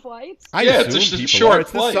booking flights? I Yeah, assume it's just a people short are.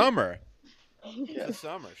 It's the flight. summer. Yeah, the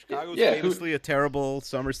summer. Chicago's famously a terrible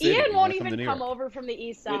summer city. Ian You won't wanna come to even New come York. over from the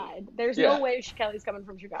east side. There's Yeah. no way Kelly's coming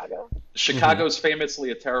from Chicago. Chicago's famously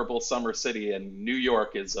a terrible summer city, and New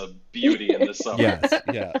York is a beauty in the summer. Yes,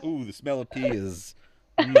 yeah. Ooh, the smell of pee is.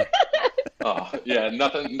 Oh, yeah,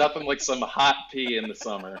 nothing like some hot pee in the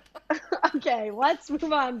summer. Okay, let's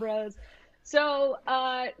move on, bros. So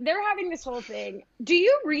they're having this whole thing. Do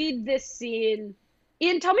you read this scene?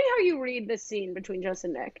 Ian, tell me how you read this scene between Jess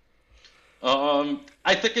and Nick.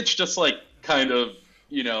 I think it's just like kind of,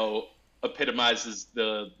 epitomizes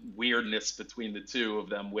the weirdness between the two of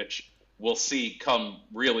them, which we'll see come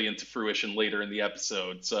really into fruition later in the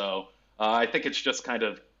episode. So I think it's just kind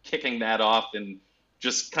of kicking that off and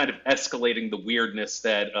just kind of escalating the weirdness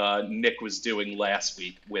that Nick was doing last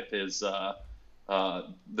week with his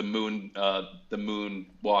the moon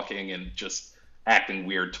walking and just acting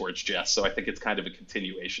weird towards Jess. So I think it's kind of a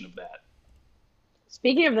continuation of that.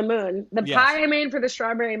 Speaking of the moon, the Yes. pie I made for the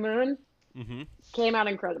strawberry moon Mm-hmm. came out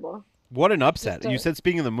incredible. What an upset! Just a- You said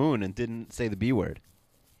speaking of the moon and didn't say the B word.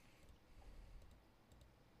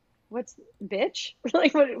 What's bitch?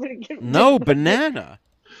 Like what? No, banana.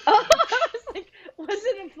 Oh, I was like, was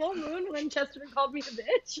it a full moon when Chester called me a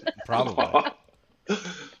bitch? Probably.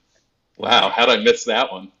 Wow, how'd I miss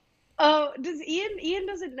that one? Oh, does Ian? Ian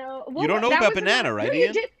doesn't know. Well, You don't know that about was banana, right, No, you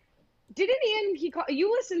Ian? Didn't Ian?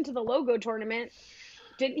 You listened to the logo tournament?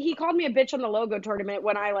 Didn't he called me a bitch on the logo tournament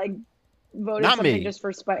when I like voted Not something me. just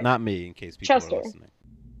for spite? Not me, in case people Chester. are listening.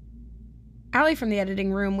 Allie from the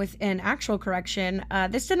editing room with an actual correction.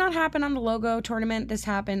 This did not happen on the logo tournament. This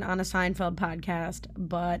happened on a Seinfeld podcast.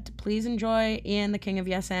 But please enjoy Ian, the king of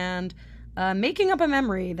Yes and, making up a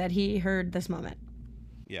memory that he heard this moment.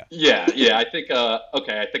 Yeah. I think I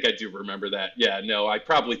think I do remember that. Yeah, no, I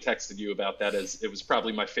probably texted you about that as it was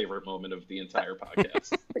probably my favorite moment of the entire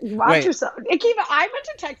podcast. Watch Wait. yourself, Akiva. I meant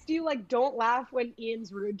to text you like, don't laugh when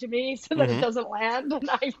Ian's rude to me, so that Mhm. it doesn't land, and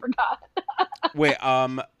I forgot. Wait,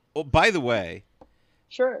 oh, by the way,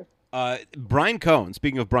 Sure. Brian Cohen,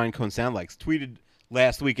 speaking of Brian Cohen soundlikes, tweeted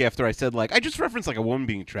last week after I said, like, I just referenced, like, a woman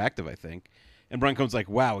being attractive, I think. And Brian Cohen's like,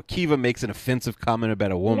 wow, Akiva makes an offensive comment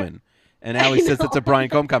about a woman. And Allie says it's a Brian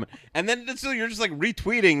Cohen comment. And then so you're just, like,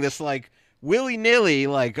 retweeting this, like, willy-nilly,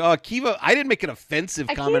 like, oh, Akiva, I didn't make an offensive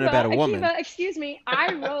comment about a woman. Akiva, excuse me.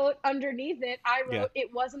 I wrote underneath it, Yeah.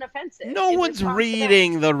 it wasn't offensive. No in one's response to that.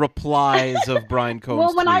 reading the replies of Brian Cohen's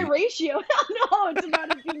Well, when I tweet. ratio, no, it's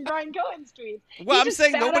about it being Brian Cohen's tweet. Well, He I'm just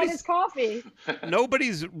saying spat on nobody's his coffee.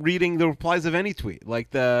 nobody's reading the replies of any tweet.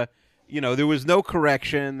 Like there was no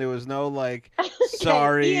correction. There was no like,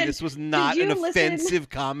 sorry, Ian, this was not did an you listen- offensive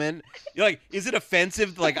comment. You're like, is it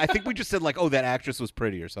offensive? Like, I think we just said like, oh, that actress was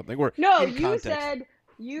pretty or something. Or No, in you context. said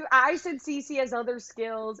I said Cece has other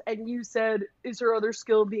skills, and you said, is her other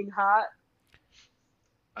skill being hot?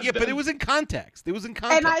 Yeah, but it was in context. It was in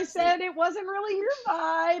context. And I said it wasn't really your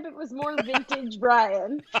vibe. It was more vintage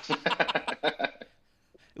Brian.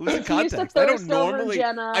 It was in He used to context. I don't thirst over normally.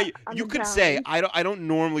 Jenna on You the could say challenge. I don't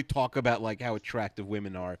normally talk about like how attractive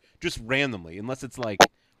women are just randomly, unless it's like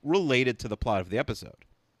related to the plot of the episode.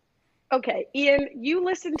 Okay, Ian, you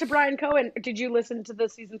listened to Brian Cohen. Did you listen to the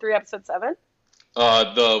season 3, episode 7?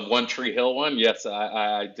 The One Tree Hill one, yes,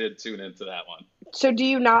 I did tune into that one. So do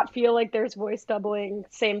you not feel like there's voice doubling,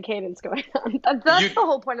 same cadence going on? That's the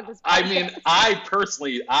whole point of this podcast. I mean, I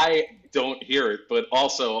personally, I don't hear it, but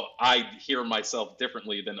also I hear myself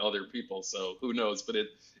differently than other people, so who knows? But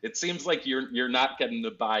it seems like you're not getting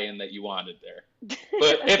the buy-in that you wanted there.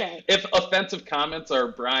 But Okay. if offensive comments are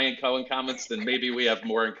Brian Cohen comments, then maybe we have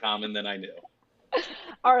more in common than I knew.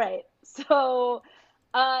 All right. So,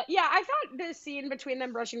 yeah, I thought this scene between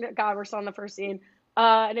them brushing their, God, we're still on the first scene.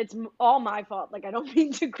 And it's all my fault. Like, I don't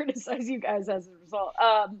mean to criticize you guys as a result.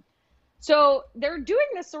 So they're doing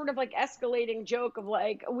this sort of like escalating joke of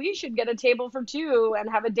like, we should get a table for two and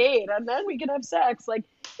have a date and then we can have sex. Like,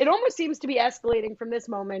 it almost seems to be escalating from this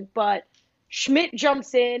moment, but Schmidt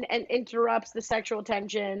jumps in and interrupts the sexual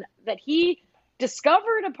tension that he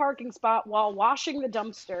discovered a parking spot while washing the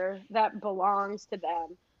dumpster that belongs to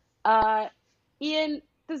them. Ian,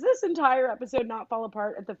 does this entire episode not fall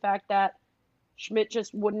apart at the fact that Schmidt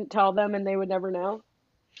just wouldn't tell them and they would never know?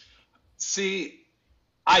 See,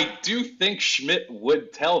 I do think Schmidt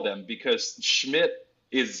would tell them because Schmidt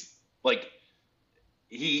is like,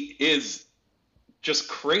 he is just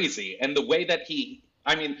crazy. And the way that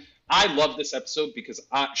I mean, I love this episode because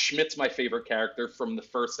Schmidt's my favorite character from the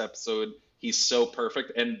first episode. He's so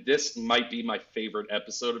perfect. And this might be my favorite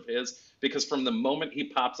episode of his because from the moment he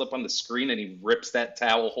pops up on the screen and he rips that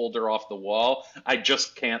towel holder off the wall, I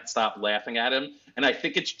just can't stop laughing at him. And I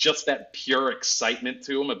think it's just that pure excitement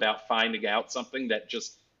to him about finding out something that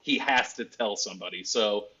just he has to tell somebody.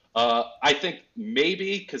 So I think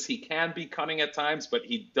maybe because he can be cunning at times, but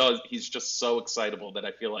he's just so excitable that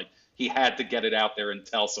I feel like he had to get it out there and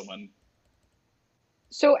tell someone.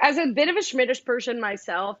 So as a bit of a Schmittish person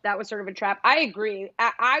myself, that was sort of a trap. I agree.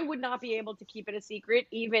 I would not be able to keep it a secret,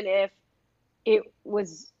 even if it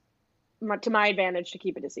was to my advantage to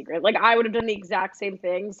keep it a secret. Like, I would have done the exact same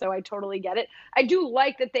thing, so I totally get it. I do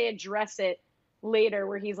like that they address it later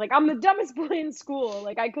where he's like, I'm the dumbest boy in school.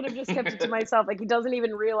 Like, I could have just kept it to myself. Like, he doesn't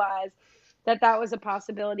even realize that was a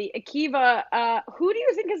possibility. Akiva, who do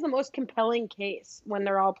you think is the most compelling case when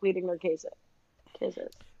they're all pleading their cases?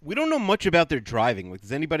 We don't know much about their driving. Like,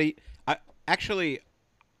 does anybody...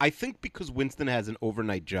 I think because Winston has an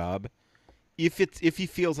overnight job, if he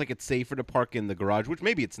feels like it's safer to park in the garage, which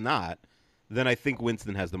maybe it's not, then I think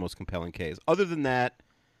Winston has the most compelling case. Other than that,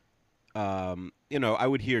 I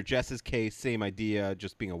would hear Jess's case, same idea,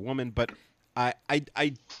 just being a woman, but I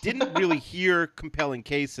didn't really hear compelling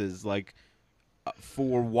cases like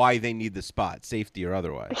for why they need the spot, safety or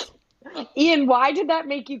otherwise. Ian, why did that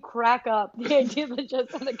make you crack up, the idea that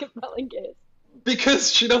Jess had a compelling case?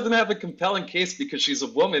 Because she doesn't have a compelling case because she's a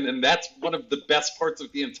woman, and that's one of the best parts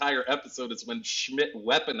of the entire episode is when Schmidt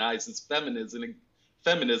weaponizes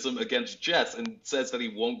feminism against Jess and says that he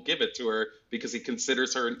won't give it to her because he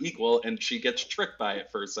considers her an equal, and she gets tricked by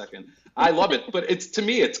it for a second. I love it, but to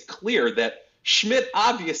me, it's clear that Schmidt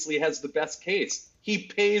obviously has the best case. He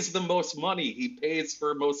pays the most money. He pays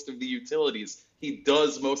for most of the utilities. He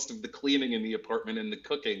does most of the cleaning in the apartment and the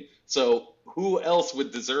cooking. So who else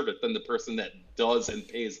would deserve it than the person that does and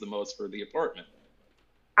pays the most for the apartment?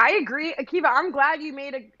 I agree. Akiva, I'm glad you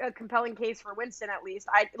made a compelling case for Winston, at least.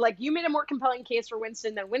 You made a more compelling case for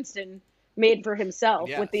Winston than Winston made for himself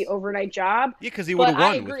with the overnight job. Yeah, because he would have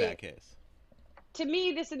won with that case. To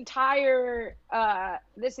me, this entire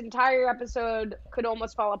episode could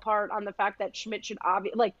almost fall apart on the fact that Schmidt should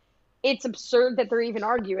it's absurd that they're even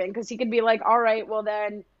arguing because he could be like, all right, well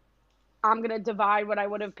then I'm going to divide what I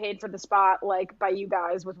would have paid for the spot, like by you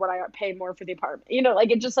guys with what I pay more for the apartment.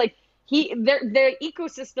 It just like the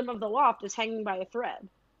ecosystem of the loft is hanging by a thread.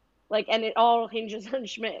 And it all hinges on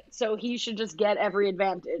Schmidt. So he should just get every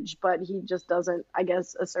advantage, but he just doesn't, I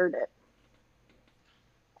guess, assert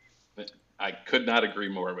it. I could not agree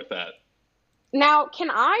more with that. Now, can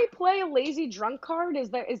I play a lazy drunk card? Is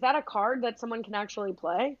that a card that someone can actually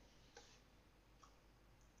play?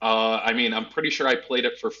 I'm pretty sure I played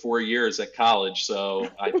it for 4 years at college, so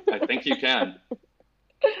I think you can.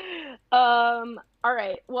 All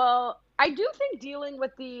right. Well, I do think dealing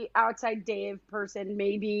with the outside Dave person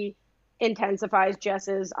maybe intensifies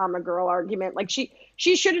Jess's I'm a girl argument. Like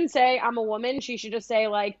she shouldn't say I'm a woman. She should just say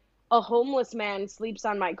like a homeless man sleeps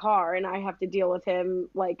on my car and I have to deal with him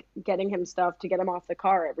like getting him stuff to get him off the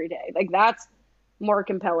car every day. Like that's more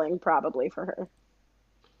compelling probably for her.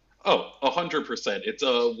 Oh, 100%. It's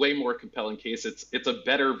a way more compelling case. It's a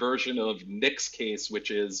better version of Nick's case,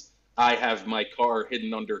 which is I have my car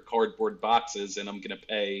hidden under cardboard boxes and I'm going to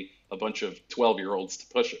pay a bunch of 12-year-olds to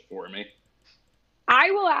push it for me.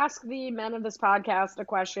 I will ask the men of this podcast a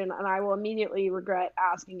question and I will immediately regret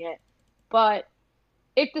asking it. But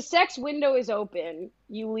If the sex window is open,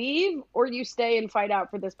 you leave or you stay and fight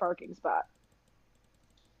out for this parking spot?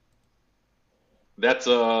 That's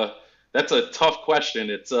a tough question.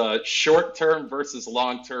 It's a short-term versus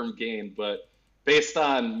long-term gain, but based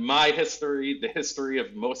on my history, the history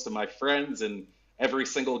of most of my friends, and every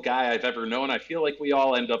single guy I've ever known, I feel like we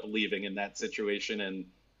all end up leaving in that situation and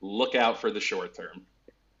look out for the short term.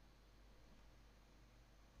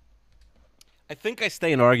 I think I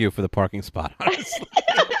stay and argue for the parking spot, honestly.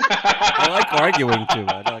 I like arguing too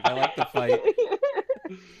much. I like to fight.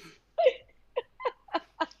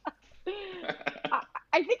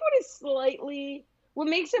 I think what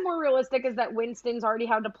makes it more realistic is that Winston's already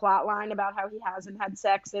had a plot line about how he hasn't had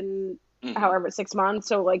sex in however 6 months.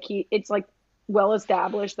 So like it's like well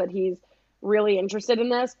established that he's really interested in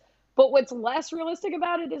this. But what's less realistic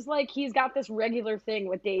about it is like he's got this regular thing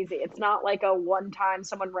with Daisy. It's not like a one time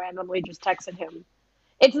someone randomly just texted him.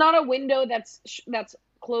 It's not a window that's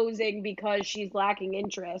closing because she's lacking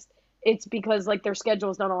interest. It's because like their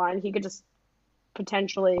schedules don't align. He could just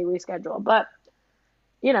potentially reschedule. But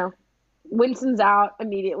you know, Winston's out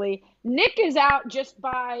immediately. Nick is out just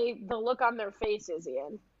by the look on their faces,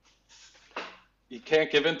 Ian. You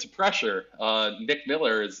can't give in to pressure. Nick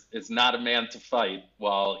Miller is not a man to fight,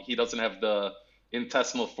 while he doesn't have the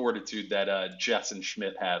intestinal fortitude that Jess and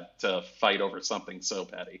Schmidt have to fight over something so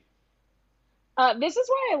petty. This is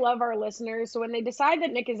why I love our listeners. So when they decide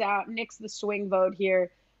that Nick is out, Nick's the swing vote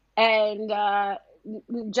here. And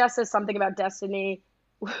Jess says something about Destiny.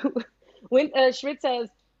 When Schmidt says,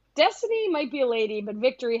 Destiny might be a lady, but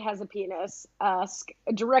Victory has a penis.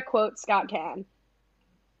 Direct quote, Scott Can.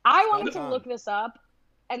 I wanted to look this up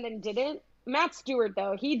and then didn't. Matt Stewart,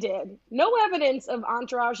 though, he did. No evidence of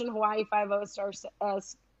Entourage and Hawaii Five-0 star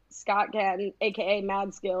Scott Can, a.k.a.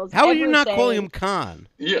 Mad Skills. How are you not calling him Khan?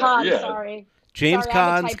 Yeah, Khan, yeah. sorry. James Sorry,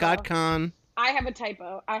 Khan, Scott Khan. I have a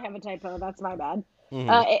typo. That's my bad.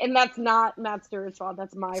 And that's not Matt Stewart's fault.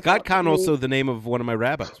 That's my fault. Scott Khan, also the name of one of my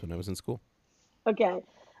rabbis when I was in school. Okay.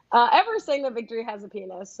 Ever saying that Victory has a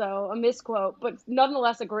penis, so a misquote, but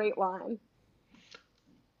nonetheless a great line.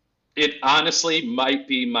 It honestly might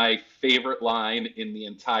be my favorite line in the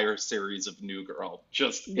entire series of New Girl.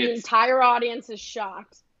 The entire audience is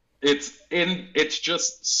shocked. It's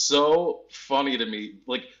just so funny to me.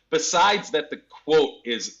 Like, besides that, the quote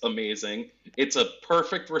is amazing. It's a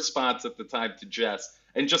perfect response at the time to Jess,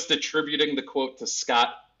 and just attributing the quote to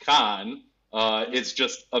Scott Khan is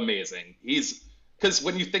just amazing. Because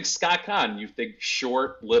when you think Scott Khan, you think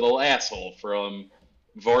short little asshole from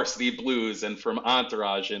Varsity Blues and from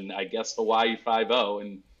Entourage and I guess Hawaii Five-0,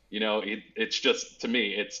 and it's just, to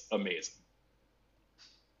me, it's amazing.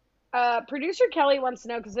 Producer Kelly wants to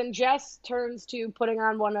know, because then Jess turns to putting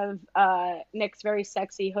on one of Nick's very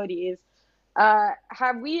sexy hoodies.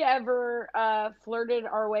 Have we ever flirted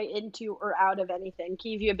our way into or out of anything?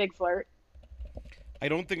 Keeve, you a big flirt? I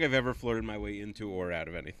don't think I've ever flirted my way into or out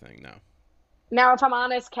of anything, no. Now, if I'm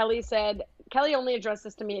honest, Kelly only addressed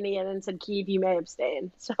this to me and Ian and said, Keeve, you may abstain.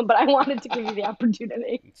 But I wanted to give you the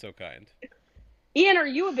opportunity. It's so kind. Ian, are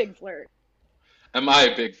you a big flirt? Am I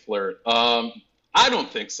a big flirt? I don't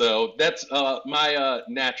think so. That's my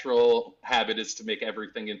natural habit is to make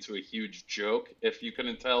everything into a huge joke, if you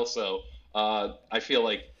couldn't tell. So I feel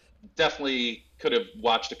like definitely could have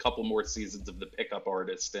watched a couple more seasons of The Pickup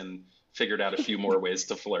Artist and figured out a few more ways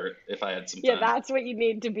to flirt if I had some time. Yeah, that's what you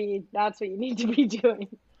need to be doing.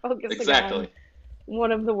 Focusing exactly. On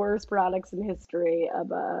one of the worst products in history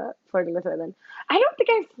of flirting with women. I don't think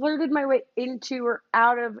I flirted my way into or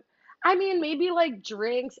out of, I mean, maybe like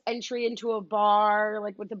drinks, entry into a bar,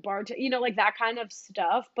 like with the bartender, like that kind of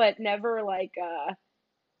stuff, but never like,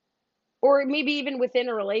 or maybe even within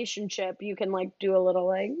a relationship, you can like do a little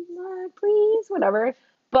like, please, whatever.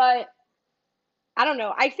 But I don't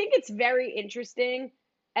know. I think it's very interesting,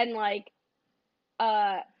 and like,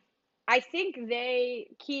 I think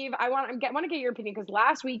Keeve, I want to get your opinion, because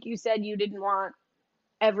last week you said you didn't want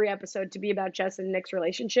every episode to be about Jess and Nick's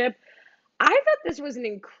relationship. I thought this was an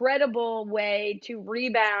incredible way to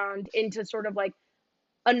rebound into sort of like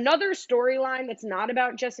another storyline that's not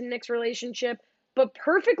about Jess and Nick's relationship, but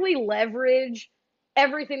perfectly leverage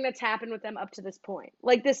everything that's happened with them up to this point.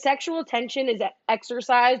 Like, the sexual tension is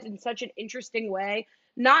exercised in such an interesting way,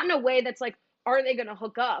 not in a way that's like, are they going to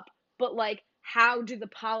hook up, but like, how do the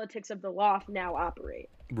politics of the loft now operate?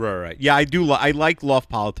 Right. Yeah, I do. I like loft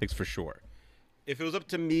politics for sure. If it was up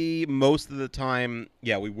to me, most of the time,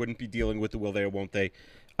 yeah, we wouldn't be dealing with the will they or won't they.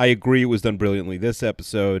 I agree, it was done brilliantly this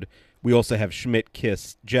episode. We also have Schmidt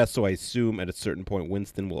kiss Jess, so I assume at a certain point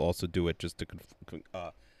Winston will also do it just to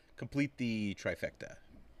complete the trifecta.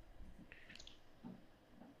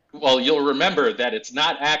 Well, you'll remember that it's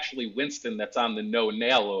not actually Winston that's on the no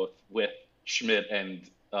nail oath with Schmidt and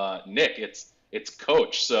Nick. It's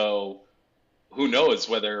Coach. So who knows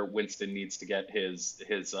whether Winston needs to get his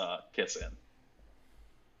kiss in.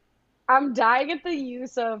 I'm dying at the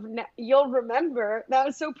use of you'll remember. That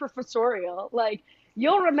was so professorial. Like,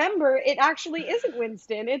 you'll remember it actually isn't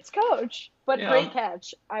Winston, it's Coach. But Yeah, great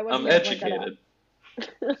catch. I wasn't I'm gonna point that educated.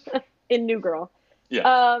 out. In New Girl.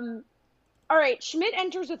 Yeah. All right, Schmidt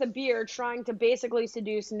enters with a beer trying to basically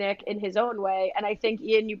seduce Nick in his own way. And I think,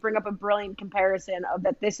 Ian, you bring up a brilliant comparison of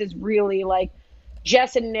that this is really like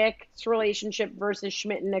Jess and Nick's relationship versus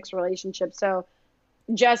Schmidt and Nick's relationship. So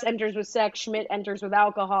Jess enters with sex, Schmidt enters with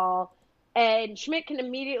alcohol, and Schmidt can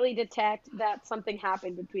immediately detect that something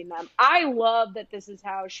happened between them. I love that this is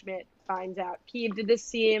how Schmidt finds out. Keeve, did this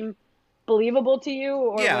seem believable to you,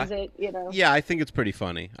 or was it, Yeah, I think it's pretty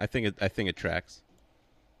funny. I think it tracks.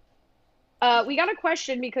 We got a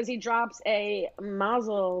question because he drops a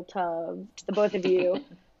mazel tov to the both of you,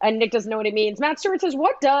 and Nick doesn't know what it means. Matt Stewart says,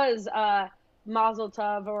 what does mazel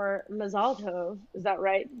tov or mazal tov, is that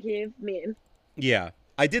right, Keeve, mean? Yeah.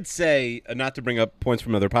 I did say, not to bring up points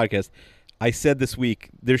from other podcasts, I said this week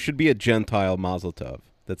there should be a Gentile mazel tov.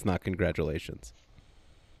 That's not congratulations.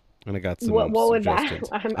 And I got some what would suggestions.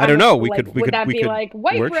 that? I don't know. We like, could would that be could like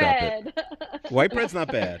white workshop bread? it. White bread's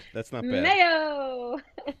not bad. That's not bad. Mayo.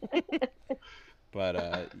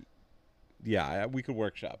 But yeah, we could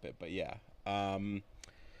workshop it. But yeah,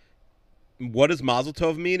 what does mazel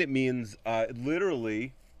tov mean? It means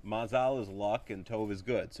literally mazal is luck and tov is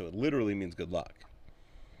good. So it literally means good luck.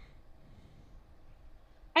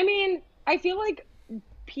 I mean, I feel like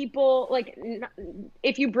people, like,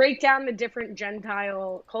 if you break down the different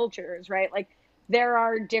Gentile cultures, right, like, there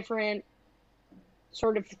are different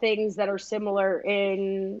sort of things that are similar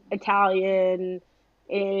in Italian,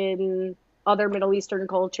 in other Middle Eastern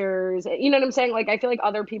cultures. You know what I'm saying? Like, I feel like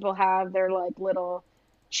other people have their, like, little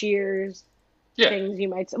cheers things you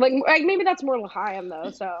might say. Like maybe that's more L'chaim,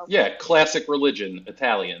 though, so. Yeah, classic religion,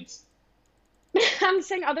 Italians. I'm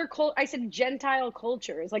saying I said Gentile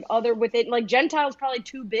cultures, like other within, like Gentile's probably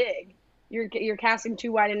too big. You're casting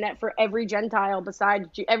too wide a net for every Gentile besides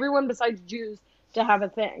everyone besides Jews to have a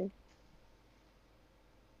thing.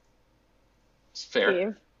 It's fair.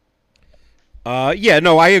 Steve? Yeah,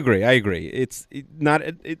 no, I agree. It's the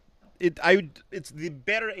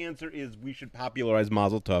better answer is we should popularize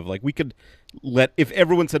Mazel Tov. Like we could if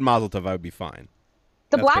everyone said Mazel Tov, I would be fine.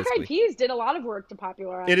 The Black Eyed Peas did a lot of work to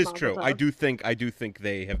popularize. It is Mazel true. Tov. I do think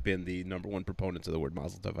they have been the number one proponents of the word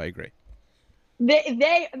Mazel Tov. I agree.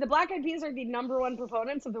 The Black Eyed Peas are the number one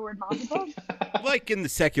proponents of the word Mazel Tov. Like in the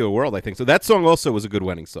secular world, I think so. That song also was a good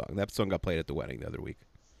wedding song. That song got played at the wedding the other week.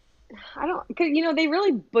 I don't, cause they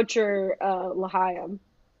really butcher L'chaim.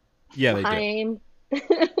 Yeah, they L'chaim.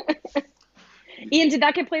 Ian, did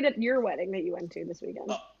that get played at your wedding that you went to this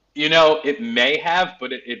weekend? It may have,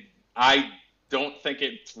 but I don't think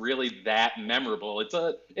it's really that memorable.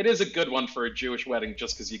 It is a good one for a Jewish wedding,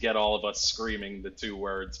 just because you get all of us screaming the two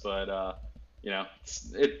words. But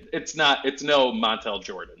it's no Montel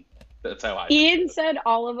Jordan. That's how I. Ian said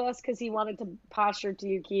all of us because he wanted to posture to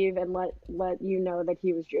you, Keeve, and let you know that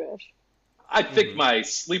he was Jewish. I think my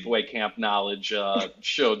sleepaway camp knowledge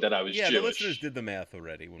showed that I was Jewish. Yeah, the listeners did the math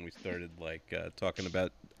already when we started talking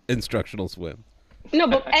about instructional swim. No,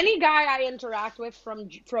 but any guy I interact with from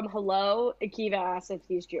Hello, Akiva asks if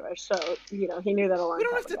he's Jewish, so he knew that a long time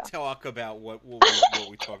ago. We don't have to talk about what we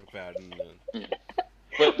talk about.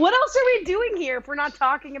 What else are we doing here if we're not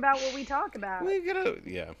talking about what we talk about?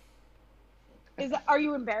 Yeah. Are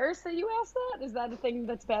you embarrassed that you asked that? Is that a thing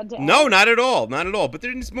that's bad to ask? No, not at all. Not at all. But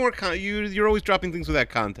there's more. You're always dropping things without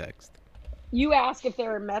context. You ask if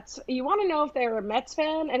they're a Mets. You want to know if they're a Mets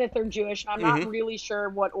fan and if they're Jewish. And I'm not really sure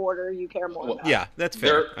what order you care more about. Yeah, that's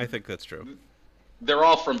fair. I think that's true. They're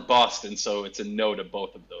all from Boston, so it's a no to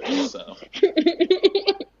both of those. So.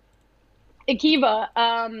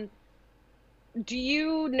 Akiva, do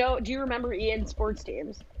you remember Ian's sports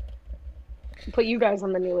teams? Put you guys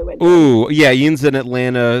on the newlywed. Ooh, yeah, Ian's an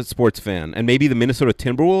Atlanta sports fan. And maybe the Minnesota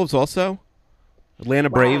Timberwolves also?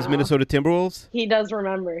 Atlanta Braves, Minnesota Timberwolves? He does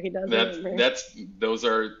remember. Those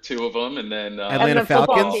are two of them. And then Atlanta and the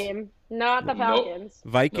Falcons? Team. Not the Falcons.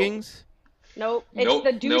 Vikings? Nope. It's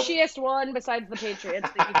the douchiest one besides the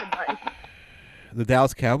Patriots that you can find. The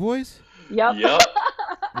Dallas Cowboys? Yep.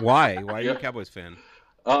 Why? Why are you a Cowboys fan?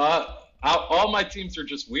 All my teams are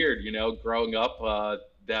just weird, growing up.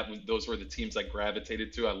 Those were the teams I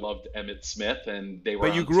gravitated to. I loved Emmitt Smith, and they were.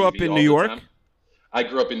 But you on grew TV up in all New the York? time. I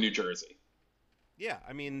grew up in New Jersey. Yeah,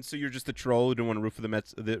 I mean, so you're just a troll who didn't want to root for the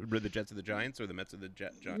Mets, the Jets or the Giants, or the Mets or the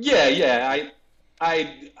Giants? Yeah.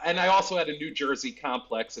 I also had a New Jersey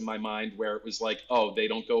complex in my mind where it was like, oh, they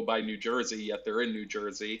don't go by New Jersey, yet they're in New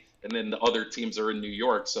Jersey, and then the other teams are in New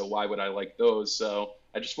York, so why would I like those? So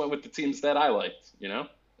I just went with the teams that I liked,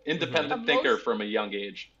 Independent thinker from a young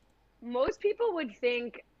age. Most people would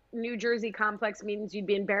think New Jersey complex means you'd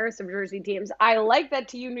be embarrassed of Jersey teams. I like that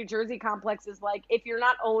to you, New Jersey complex is like, if you're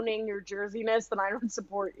not owning your Jerseyness, then I don't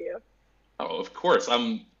support you. Oh, of course.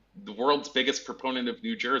 I'm the world's biggest proponent of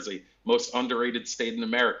New Jersey, most underrated state in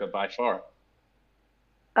America by far.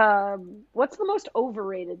 What's the most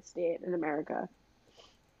overrated state in America?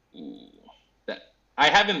 Ooh, I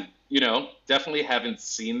haven't, definitely haven't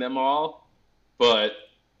seen them all, but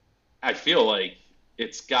I feel like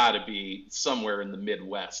it's got to be somewhere in the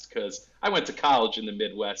Midwest, because I went to college in the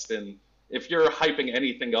Midwest, and if you're hyping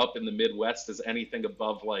anything up in the Midwest as anything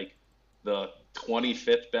above like the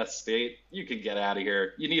 25th best state, you can get out of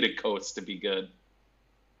here. You need a coast to be good.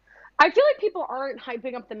 I feel like people aren't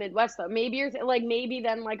hyping up the Midwest though. Maybe you're maybe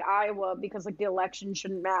then like Iowa, because like the election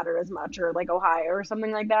shouldn't matter as much, or like Ohio or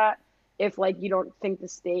something like that, if like you don't think the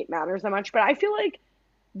state matters that much. But I feel like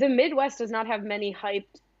the Midwest does not have many hyped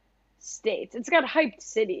states. It's got hyped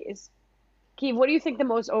cities. Keith, what do you think the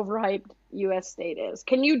most overhyped U.S. state is?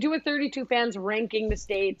 Can you do a 32 fans ranking the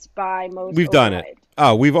states by most? We've done it.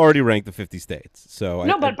 Oh, we've already ranked the 50 states. So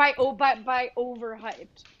but by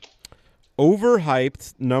overhyped.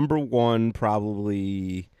 Overhyped, number one,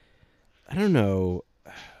 probably, I don't know,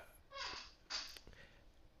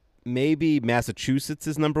 maybe Massachusetts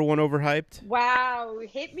is number one overhyped. Wow,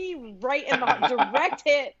 hit me right in the direct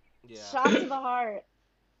hit. Yeah. Shot to the heart.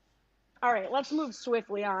 All right, let's move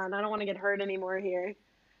swiftly on. I don't want to get hurt anymore here.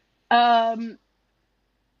 All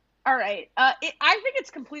right. I think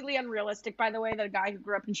it's completely unrealistic, by the way, that a guy who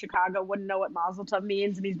grew up in Chicago wouldn't know what Mazel Tov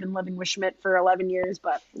means, and he's been living with Schmidt for 11 years,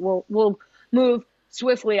 but we'll move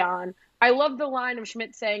swiftly on. I love the line of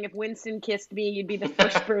Schmidt saying, if Winston kissed me, you'd be the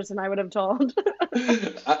first person I would have told.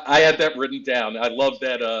 I had that written down. I love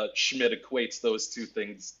that Schmidt equates those two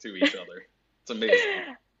things to each other. It's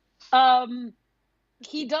amazing.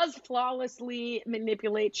 He does flawlessly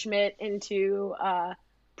manipulate Schmidt into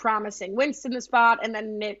promising Winston the spot, and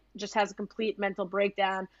then Nick just has a complete mental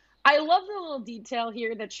breakdown. I love the little detail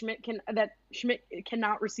here that Schmidt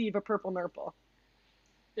cannot receive a purple nurple.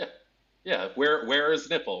 Yeah. Where is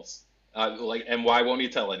nipples? And why won't he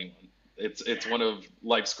tell anyone? It's one of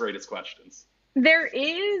life's greatest questions. There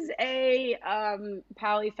is a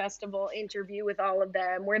Pally Festival interview with all of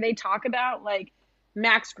them where they talk about like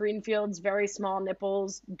Max Greenfield's very small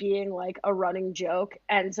nipples being like a running joke.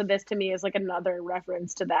 And so this to me is like another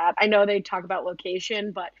reference to that. I know they talk about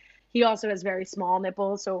location, but he also has very small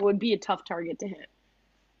nipples, so it would be a tough target to hit.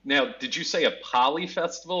 Now, did you say a poly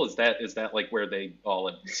festival? Is that like where they all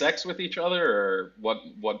have sex with each other, or what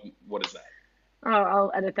is that? Oh,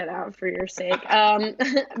 I'll edit that out for your sake.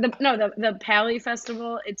 The Pally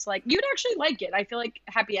Festival, it's like, you'd actually like it. I feel like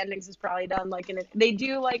Happy Endings is probably done like they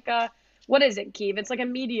do like what is it, Keeve? It's like a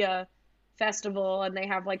media festival, and they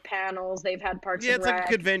have like panels. They've had Parks and Rec. Yeah, it's like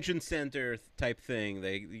a convention center type thing.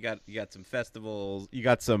 You got some festivals, you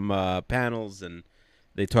got some panels, and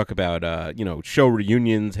they talk about show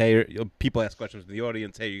reunions. Hey, people ask questions from the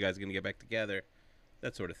audience. Hey, you guys are gonna get back together?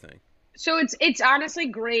 That sort of thing. So it's honestly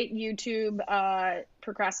great YouTube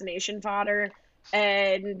procrastination fodder,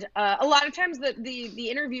 and a lot of times the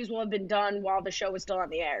interviews will have been done while the show is still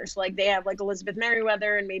on the air. So like they have like Elizabeth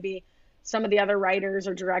Merriweather and maybe some of the other writers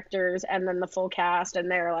or directors, and then the full cast, and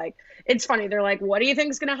they're like, it's funny, they're like, what do you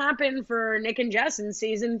think is going to happen for Nick and Jess in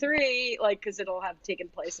season 3? Like, because it'll have taken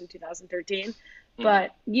place in 2013.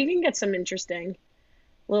 But you can get some interesting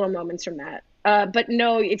little moments from that. But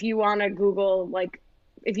no, if you want to Google, like,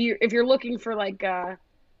 if you're looking for like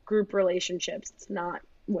group relationships, it's not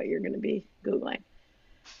what you're going to be Googling.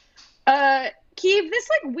 Keeve, this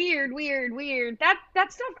like weird. That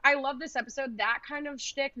stuff, I love this episode. That kind of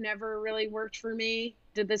shtick never really worked for me.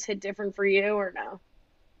 Did this hit different for you or no?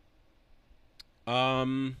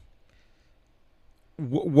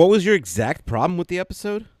 What was your exact problem with the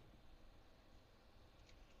episode?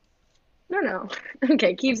 No.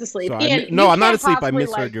 Okay, Keeve's asleep. So Ian, I'm not asleep. I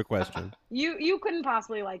misheard your question. You couldn't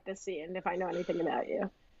possibly like this scene if I know anything about you.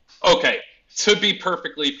 Okay, to be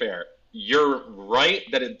perfectly fair, you're right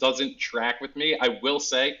that it doesn't track with me. I will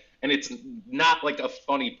say, and it's not like a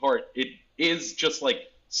funny part. It is just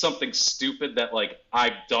like something stupid that like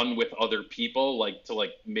I've done with other people, like to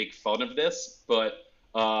like make fun of this. But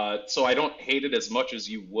so I don't hate it as much as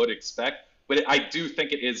you would expect. But I do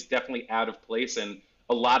think it is definitely out of place, and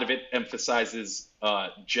a lot of it emphasizes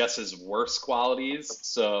Jess's worst qualities.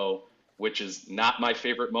 So which is not my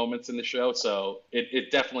favorite moments in the show. So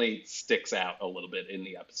it definitely sticks out a little bit in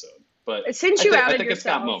the episode. But I think it's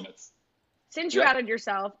got moments. Since you outed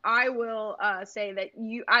yourself, I will say that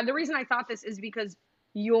the reason I thought this is because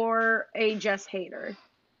you're a Jess hater.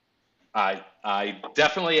 I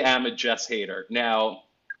definitely am a Jess hater. Now,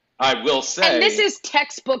 I will say, and this is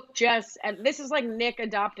textbook Jess, and this is like Nick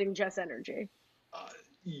adopting Jess energy.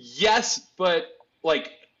 Yes, but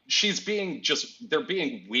like they're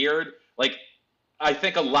being weird. Like, I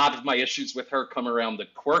think a lot of my issues with her come around the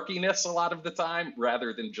quirkiness a lot of the time,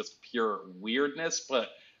 rather than just pure weirdness. But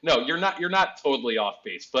no, you're not totally off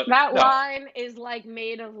base. But that line is like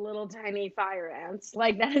made of little tiny fire ants.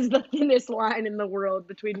 Like, that is the thinnest line in the world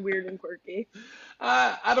between weird and quirky.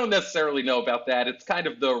 I don't necessarily know about that. It's kind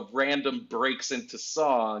of the random breaks into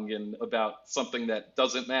song and about something that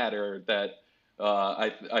doesn't matter that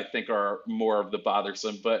I think are more of the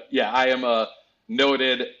bothersome. But yeah, I am a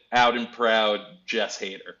noted out and proud Jess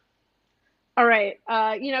hater. All right.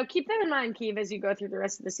 Keep that in mind, Keeve, as you go through the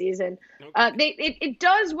rest of the season. It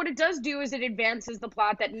does do is it advances the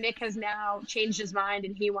plot that Nick has now changed his mind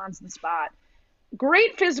and he wants the spot.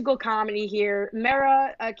 Great physical comedy here.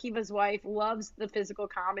 Mara, Kiva's wife, loves the physical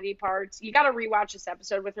comedy parts. You got to rewatch this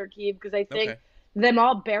episode with her, Keeve, because I think them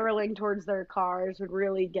all barreling towards their cars would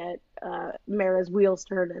really get Mara's wheels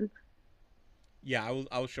turning. Yeah,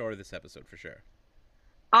 I'll show her this episode for sure.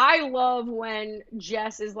 I love when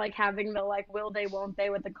Jess is like having the like will they won't they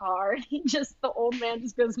with the car. The old man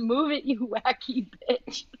just goes, "Move it, you wacky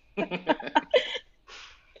bitch." I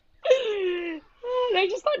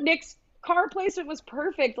just thought Nick's car placement was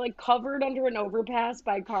perfect, like covered under an overpass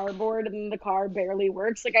by cardboard, and the car barely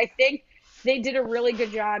works. Like, I think they did a really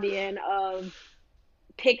good job, Ian, of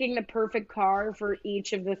picking the perfect car for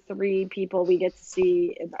each of the three people we get to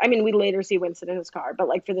see. I mean, we later see Winston in his car, but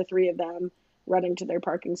like for the three of them running to their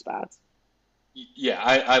parking spots. Yeah,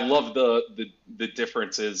 I love the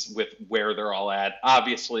differences with where they're all at.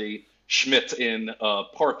 Obviously, Schmidt's in a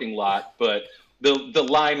parking lot, but the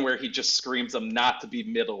line where he just screams, "I'm not to be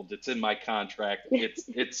middled. It's in my contract."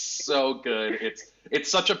 It's so good.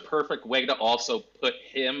 It's such a perfect way to also put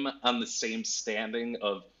him on the same standing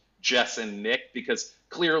of Jess and Nick, because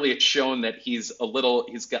clearly it's shown that he's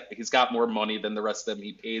got more money than the rest of them.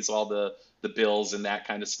 He pays all the bills and that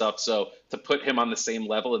kind of stuff. So to put him on the same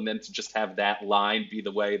level and then to just have that line be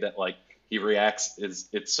the way that like he reacts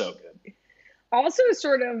it's so good. Also,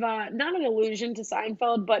 sort of not an allusion to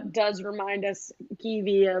Seinfeld, but does remind us,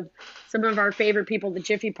 Kiwi, of some of our favorite people. The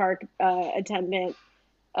Jiffy Park attendant.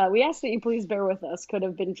 We ask that you please bear with us. Could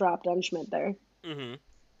have been dropped on Schmidt there. Mm-hmm.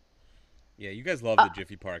 Yeah, you guys love the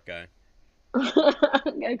Jiffy Park guy.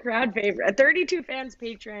 A crowd favorite. A 32 fans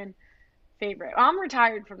patron favorite. I'm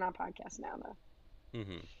retired from that podcast now, though.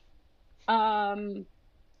 Mm-hmm.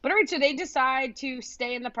 But all right, so they decide to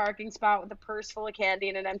stay in the parking spot with a purse full of candy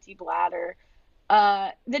and an empty bladder.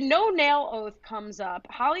 The no-nail oath comes up.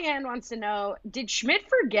 Holly Ann wants to know, did Schmidt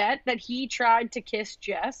forget that he tried to kiss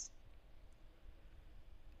Jess?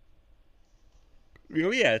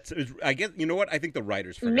 Yeah, I guess, you know what? I think the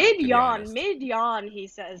writers forgot. Mid-yawn, he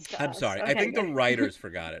says to I'm us. sorry. Okay, I think the writers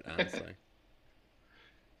forgot it, honestly.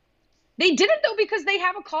 They didn't, though, because they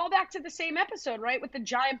have a callback to the same episode, right? With the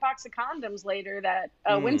giant box of condoms later that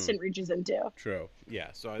Winston reaches into. True.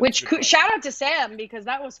 Yeah. So shout out to Sam, because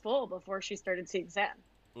that was full before she started seeing Sam.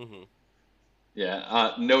 Mm-hmm.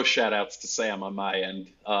 Yeah. No shout outs to Sam on my end.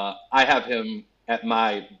 I have him at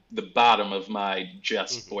the bottom of my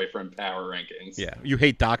Jess boyfriend power rankings. Yeah. You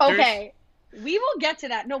hate doctors? Okay. We will get to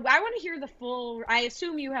that. No, I want to hear the full. I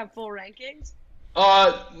assume you have full rankings.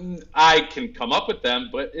 I can come up with them,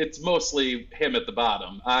 but it's mostly him at the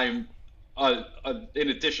bottom. I'm, in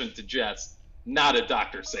addition to Jess, not a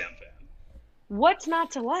Dr. Sam fan. What's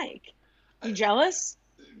not to like? You jealous?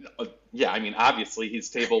 Yeah, I mean, obviously he's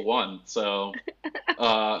table one, so.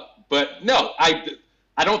 But no, I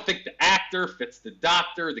don't think the actor fits the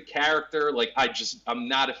doctor, the character. Like, I'm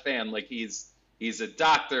not a fan. Like, he's a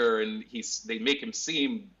doctor, and they make him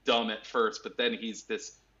seem dumb at first, but then he's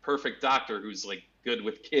this perfect doctor who's like good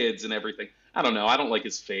with kids and everything. I don't know. I don't like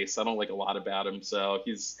his face. I don't like a lot about him. So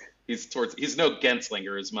he's no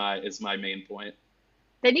Genslinger is my main point.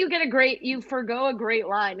 Then you forgo a great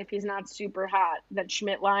line if he's not super hot. That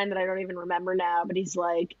Schmidt line that I don't even remember now, but he's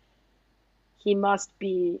like, he must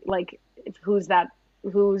be like, who's that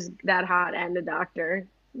hot and a doctor.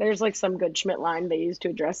 There's like some good Schmidt line they use to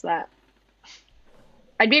address that.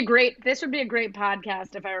 This would be a great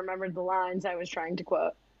podcast if I remembered the lines I was trying to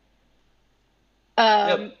quote.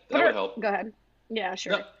 That would help. Go ahead. Yeah,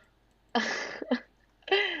 sure. I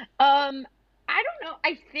don't know.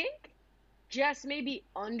 I think Jess maybe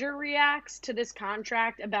underreacts to this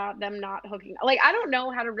contract about them not hooking. Like, I don't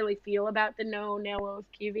know how to really feel about the no nail oath,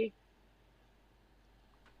 Kiwi.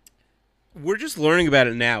 We're just learning about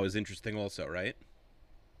it now is interesting also, right?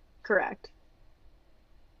 Correct.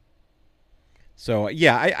 So,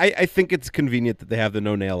 yeah, I think it's convenient that they have the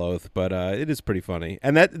no-nail oath, but it is pretty funny.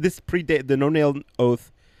 And that the no-nail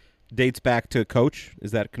oath dates back to Coach.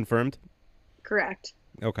 Is that confirmed? Correct.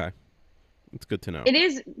 Okay. It's good to know. It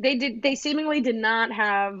is. They seemingly did not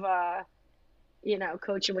have,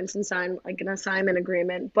 Coach and Winston sign like an assignment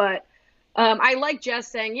agreement. But I like Jess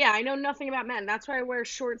saying, yeah, I know nothing about men. That's why I wear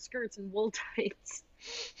short skirts and wool tights.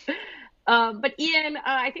 But Ian,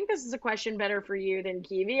 I think this is a question better for you than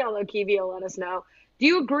Kiwi, although Kiwi will let us know. Do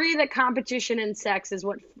you agree that competition in sex is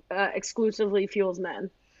what exclusively fuels men?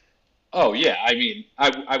 Oh, yeah. I mean,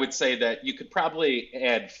 I would say that you could probably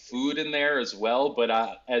add food in there as well, but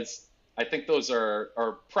as I think those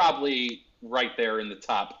are probably right there in the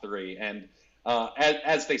top three. And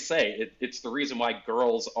as they say, it's the reason why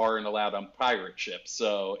girls aren't allowed on pirate ships.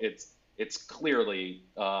 So it's clearly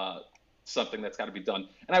something that's got to be done.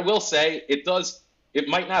 And I will say it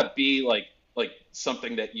might not be like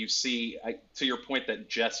something that you see, to your point that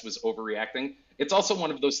Jess was overreacting. It's also one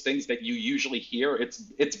of those things that you usually hear.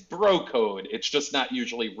 It's bro code. It's just not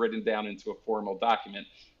usually written down into a formal document.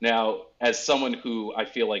 Now, as someone who I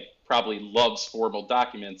feel like probably loves formal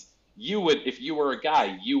documents, if you were a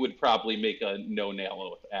guy, you would probably make a no-nail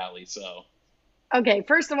oath, Allie. So. Okay,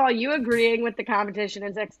 first of all, you agreeing with the competition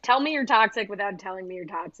in sex. Tell me you're toxic without telling me you're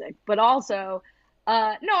toxic. But also, no,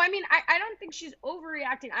 I mean, I don't think she's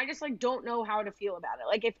overreacting. I just don't know how to feel about it.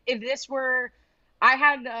 Like if this were, I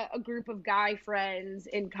had a group of guy friends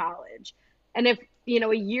in college, and if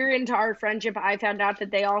a year into our friendship, I found out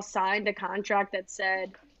that they all signed a contract that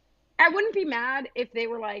said, I wouldn't be mad if they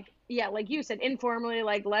were yeah, like you said, informally,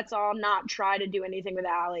 let's all not try to do anything with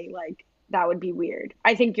Allie. That would be weird.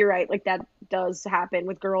 I think you're right. That does happen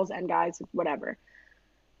with girls and guys, whatever.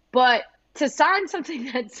 But to sign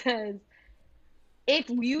something that says, if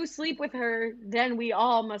you sleep with her, then we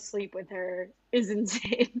all must sleep with her is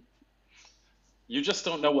insane. You just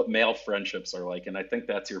don't know what male friendships are like, and I think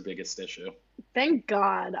that's your biggest issue. Thank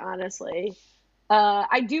God, honestly.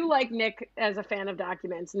 I do like Nick as a fan of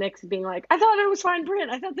documents. Nick's being like, I thought it was fine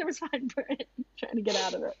print. I thought there was fine print. Trying to get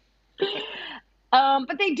out of it.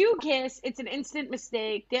 But they do kiss. It's an instant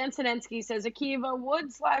mistake. Dan Sinensky says Akiva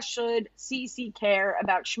would/should CC care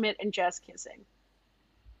about Schmidt and Jess kissing.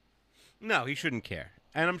 No, he shouldn't care.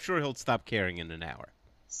 And I'm sure he'll stop caring in an hour.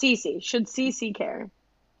 Should CC care?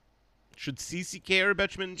 Should CC care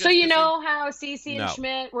about Schmidt and Jess So you kissing? know how CC No. and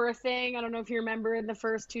Schmidt were a thing? I don't know if you remember in the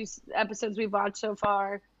first 2 episodes we've watched so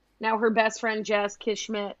far. Now her best friend Jess kissed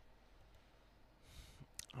Schmidt.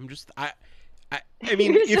 I'm just I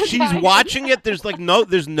mean, if she's watching it,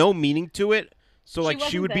 there's no meaning to it. So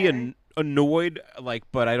she would be annoyed,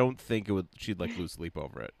 but I don't think she'd lose sleep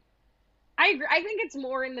over it. I agree. I think it's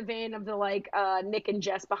more in the vein of the Nick and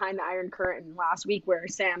Jess behind the Iron Curtain last week, where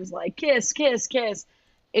Sam's like kiss, kiss, kiss.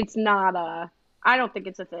 It's not I don't think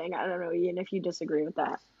it's a thing. I don't know, Ian, if you disagree with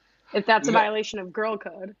that. If that's a violation of girl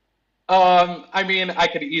code. I mean, I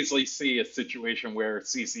could easily see a situation where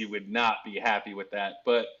Cece would not be happy with that,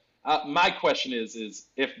 but my question is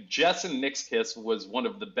if Jess and Nick's kiss was one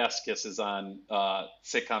of the best kisses on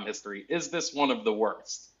sitcom history, is this one of the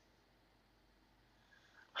worst?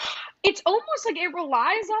 It's almost like it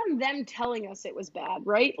relies on them telling us it was bad,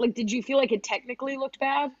 right? Did you feel like it technically looked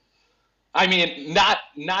bad? I mean, not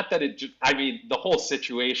that it. I mean, the whole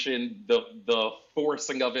situation, the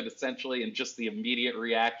forcing of it, essentially, and just the immediate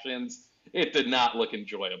reactions, it did not look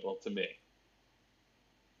enjoyable to me.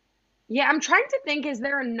 Yeah, I'm trying to think. Is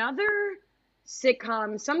there another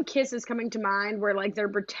sitcom? Some kiss is coming to mind where they're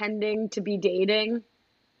pretending to be dating,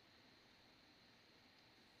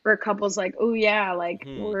 where a couple's oh yeah,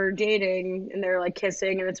 we're dating, and they're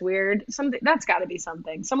kissing, and it's weird. Something that's got to be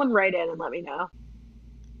something. Someone write in and let me know.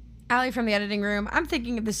 Allie from the editing room. I'm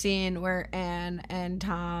thinking of the scene where Anne and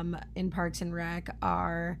Tom in Parks and Rec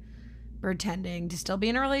are pretending to still be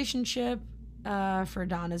in a relationship for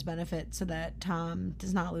Donna's benefit so that Tom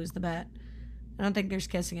does not lose the bet. I don't think there's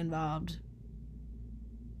kissing involved.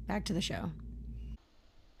 Back to the show.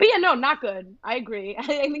 But yeah, no, not good. I agree. I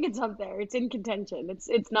think it's up there. It's in contention.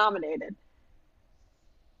 It's nominated.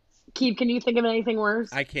 Keith, can you think of anything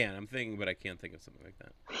worse? I can. I'm thinking, but I can't think of something like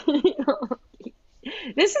that.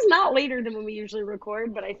 This is not later than when we usually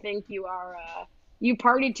record, but I think you are. You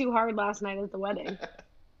partied too hard last night at the wedding.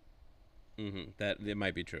 That it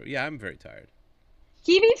might be true. Yeah, I'm very tired.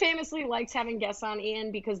 Kiwi famously likes having guests on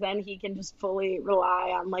Ian because then he can just fully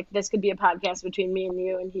rely on, like, this could be a podcast between me and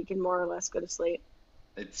you, and he can more or less go to sleep.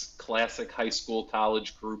 It's classic high school,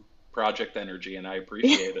 college group project energy, and I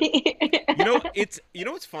appreciate it. You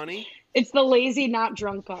know what's funny? It's the lazy, not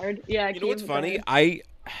drunk card. Yeah. You know what's Kiwi funny? card.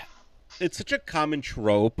 It's such a common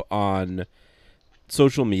trope on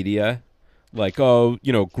social media. Like, oh,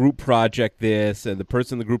 group project this, and the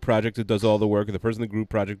person in the group project that does all the work, and the person in the group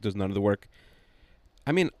project does none of the work.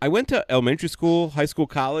 I mean, I went to elementary school, high school,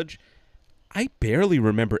 college. I barely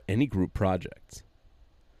remember any group projects.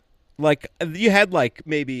 Like, you had, like,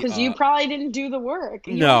 maybe... Because you probably didn't do the work.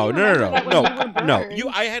 No. You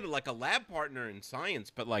I had, like, a lab partner in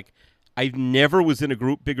science, but, like, I never was in a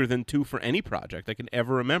group bigger than 2 for any project I can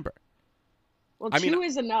ever remember. Well, 2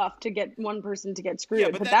 is enough to get one person to get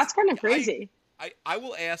screwed, but that's kind of crazy. I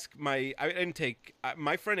will ask I didn't take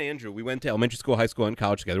my friend Andrew. We went to elementary school, high school, and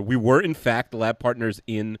college together. We were, in fact, lab partners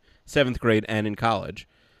in 7th grade and in college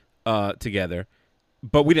together.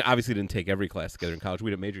 But we obviously didn't take every class together in college. We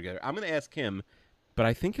didn't major together. I'm going to ask him, but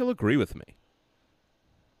I think he'll agree with me.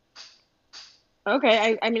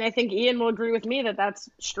 Okay, I mean, I think Ian will agree with me that that's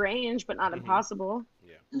strange, but not impossible.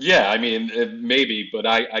 Yeah, I mean, maybe, but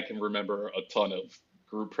I can remember a ton of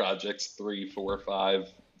group projects, 3, 4, 5,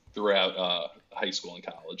 throughout high school and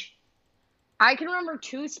college. I can remember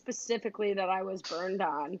 2 specifically that I was burned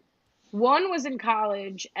on. One was in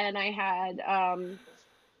college, and I had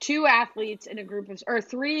 2 athletes in a group of, or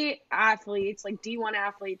 3 athletes, like D1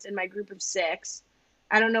 athletes in my group of 6.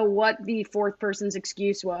 I don't know what the 4th person's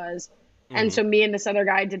excuse was. And so me and this other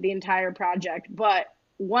guy did the entire project, but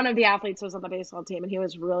one of the athletes was on the baseball team, and he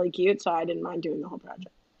was really cute, so I didn't mind doing the whole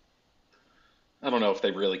project. I don't know if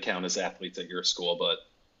they really count as athletes at your school, but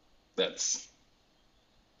that's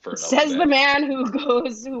for another Says day. the man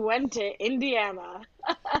who went to Indiana.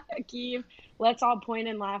 Keeve, let's all point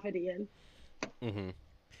and laugh at Ian. Mm-hmm.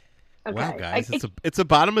 Okay. Wow, guys, it's a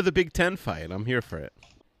bottom of the Big Ten fight. I'm here for it.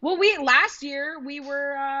 Well, last year we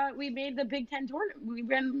made the Big Ten tournament. We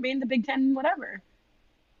made the Big Ten whatever.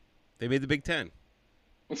 They made the Big Ten.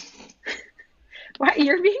 Wow,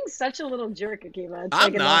 you're being such a little jerk, Akiva.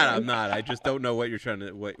 I'm not. I just don't know what you're trying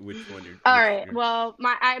to which one you're. All right. Well,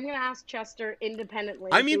 I'm gonna ask Chester independently.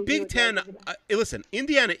 I mean, Big Ten. Listen,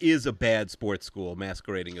 Indiana is a bad sports school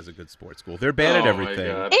masquerading as a good sports school. They're bad at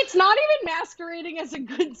everything. It's not even masquerading as a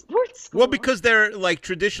good sports school. Well, because they're like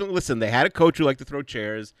traditional. Listen, they had a coach who liked to throw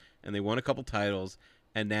chairs, and they won a couple titles,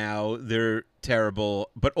 and now they're terrible.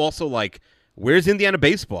 But also, like, where's Indiana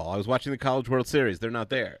baseball? I was watching the College World Series. They're not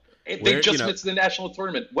there. They just missed the national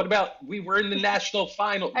tournament. What about we were in the national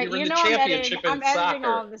final? We were in the championship in soccer. I'm editing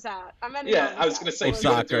all of this out. I was going to say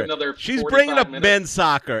soccer. Another She's bringing up minutes. men's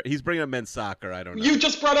soccer. He's bringing up men's soccer. I don't know. You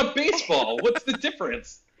just brought up baseball. What's the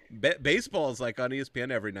difference? Baseball is like on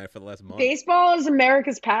ESPN every night for the last month. Baseball is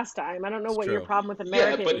America's pastime. I don't know It's what true. your problem with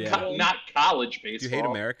America is. Yeah, but not college baseball. Do you hate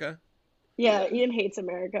America? Yeah, Ian hates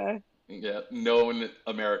America. Yeah, known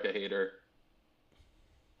America hater.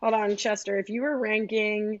 Hold on, Chester. If you were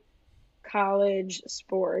ranking college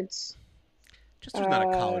sports, Chester's not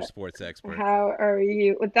a college sports expert. How are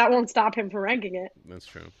you? That won't stop him from ranking it. That's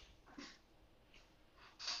true.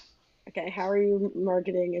 Okay, how are you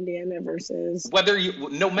marketing Indiana versus?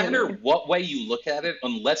 No matter what way you look at it,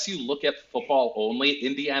 unless you look at football only,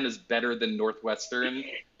 Indiana's better than Northwestern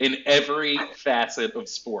in every facet of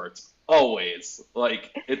sports. Always.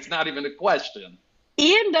 Like, it's not even a question.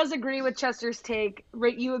 Ian does agree with Chester's take.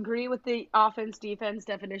 Right, you agree with the offense-defense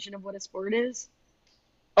definition of what a sport is?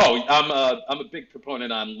 Oh, I'm a big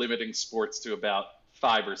proponent on limiting sports to about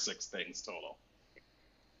 5 or 6 things total.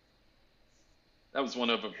 That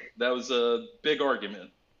was a big argument.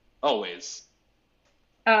 Always.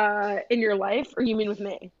 In your life, or you mean with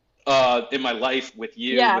me? In my life, with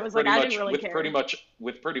you. Yeah, I was like, I didn't really care.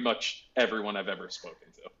 With pretty much everyone I've ever spoken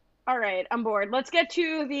to. All right, I'm bored. Let's get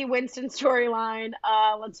to the Winston storyline.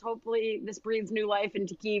 Let's hopefully this breathes new life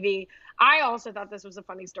into Kiwi. I also thought this was a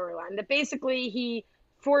funny storyline. That basically he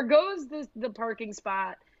forgoes the parking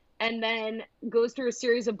spot and then goes through a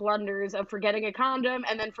series of blunders of forgetting a condom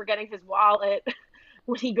and then forgetting his wallet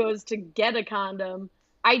when he goes to get a condom.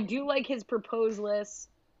 I do like his proposed list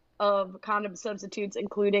of condom substitutes,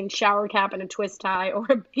 including shower cap and a twist tie or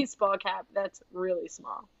a baseball cap. That's really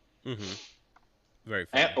small. Mm-hmm. Very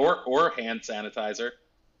funny. Or hand sanitizer.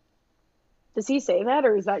 Does he say that,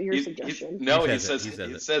 or is that your suggestion? He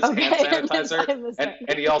says okay. hand sanitizer,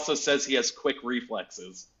 and he also says he has quick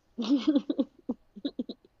reflexes.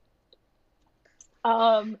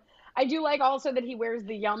 I do like also that he wears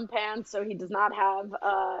the Yum pants, so he does not have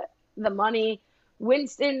the money.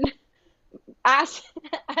 Winston asks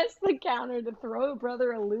the counter to throw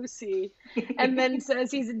brother a Lucy, and then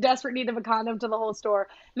says he's in desperate need of a condom to the whole store.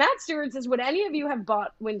 Matt Stewart says, would any of you have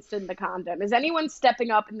bought Winston the condom? Is anyone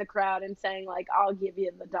stepping up in the crowd and saying, like, I'll give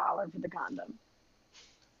you the $1 for the condom?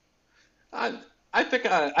 I think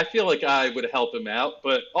I feel like I would help him out,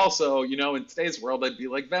 but also, you know, in today's world, I'd be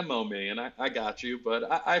like, Venmo me, and I got you. But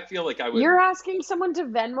I feel like I would. You're asking someone to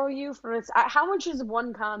Venmo you for its. How much is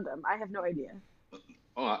one condom? I have no idea.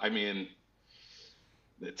 Oh, I mean,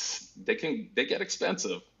 they get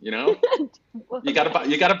expensive, you know. You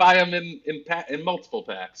gotta buy them in multiple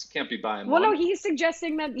packs. You can't be buying Well, one. no, he's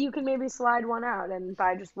suggesting that you can maybe slide one out and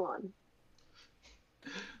buy just one.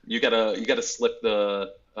 You gotta slip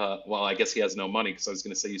the. Well, I guess he has no money because I was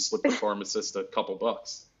gonna say you slip the pharmacist a couple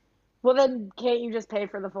bucks. Well, then can't you just pay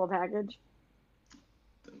for the full package?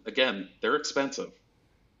 Again, they're expensive.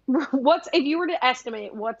 If you were to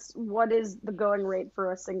estimate what is the going rate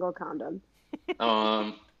for a single condom?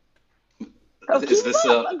 Um, Oh, is this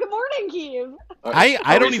good morning, Keeve.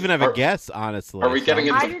 I don't even have a guess, honestly. Are we getting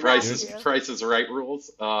I into did the not Prices Right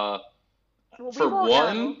rules? Well, we For won't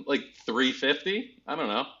one, know. like $3.50. I don't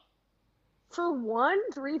know. For one,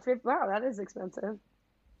 $3.50. Wow, that is expensive.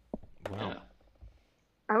 Wow. Yeah.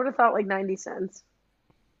 I would have thought like 90 cents.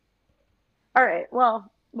 All right,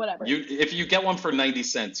 well, whatever. If you get one for 90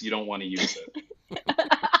 cents, you don't want to use it.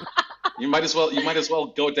 You might as well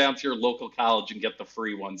go down to your local college and get the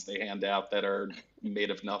free ones they hand out that are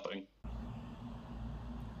made of nothing.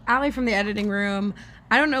 Allie from the editing room.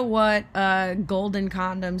 I don't know what golden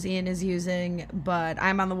condoms Ian is using, but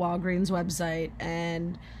I'm on the Walgreens website,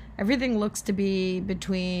 and everything looks to be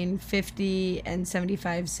between 50 and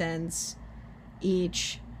 75 cents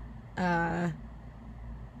each.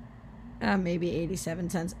 Maybe 87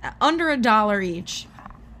 cents. Under $1 each.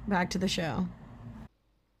 Back to the show.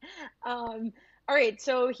 All right,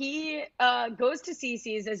 so he goes to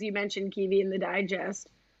Cece's, as you mentioned, Kiwi, in the digest.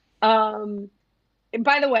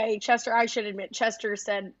 By the way, Chester, I should admit, Chester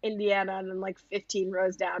said Indiana and then like 15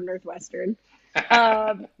 rows down Northwestern.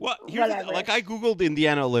 Well, here's Whatever. like I googled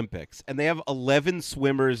Indiana Olympics, and they have 11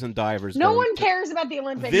 swimmers and divers. No going one to cares about the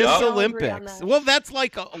Olympics. this We all agree on Olympics. that. Well, that's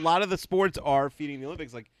like a lot of the sports are feeding the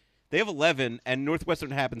Olympics. Like they have 11, and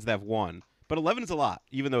Northwestern happens to have 1. But 11 is a lot,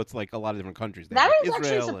 even though it's like a lot of different countries. They That have is Israel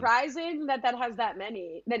actually and- surprising that has that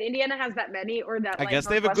many. That Indiana has that many, or that I like, guess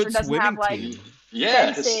they have a good Northwestern doesn't have, swimming like, team.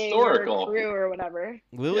 Yeah, fencing historical. or crew or whatever.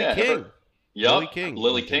 Lily Yeah, King. Yup, Lily King.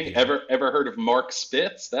 Lily King. Ever heard of Mark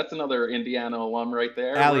Spitz? That's another Indiana alum right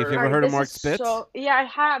there. Allie, have you ever Alright, heard of this Mark is Spitz? Yeah, I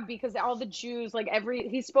have, because all the Jews, like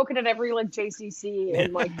he's spoken at every like JCC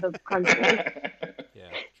in like the country. Yeah,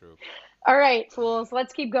 true. All right, fools,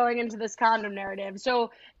 let's keep going into this condom narrative.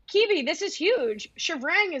 So, Kiwi, this is huge.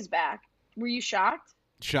 Shivrang is back. Were you shocked?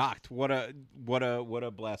 Shocked. What a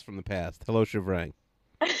blast from the past. Hello, Shivrang.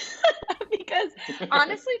 Because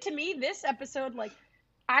honestly, to me, this episode, like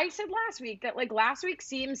I said last week, that like last week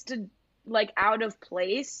seems to like out of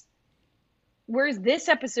place, whereas this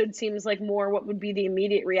episode seems like more what would be the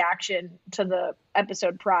immediate reaction to the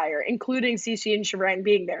episode prior, including Cece and Shivrang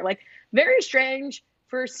being there. Like very strange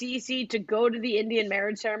for Cece to go to the Indian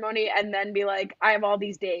marriage ceremony and then be like, I have all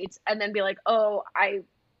these dates, and then be like, oh, I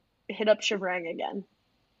hit up Shivrang again.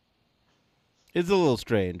 It's a little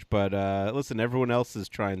strange, but listen, everyone else is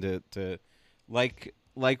trying to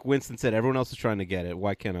like Winston said, everyone else is trying to get it.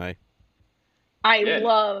 Why can't I?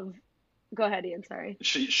 Yeah. Go ahead, Ian, sorry.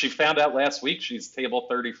 She found out last week she's table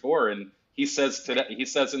 34, and he says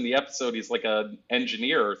in the episode he's like an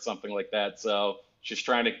engineer or something like that. So she's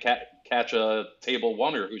trying to catch a table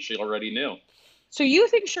oneer who she already knew. So you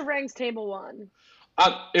think Shivrang's table one?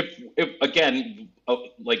 If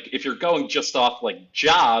you're going just off like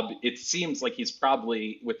job, it seems like he's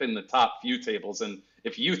probably within the top few tables. And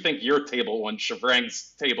if you think you're table one,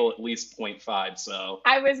 Shivrang's table at least 0.5. So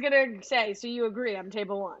I was gonna say, so you agree I'm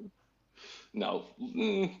table one? no,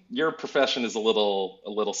 your profession is a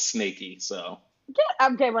little snaky. So Yeah,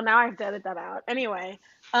 okay, well now I have to edit that out. Anyway,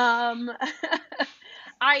 I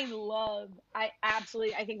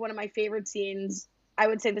think one of my favorite scenes, I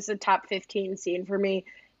would say this is a top 15 scene for me,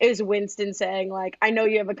 is Winston saying, like, I know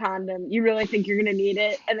you have a condom. You really think you're going to need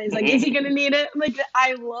it? And then he's like, is he going to need it? Like,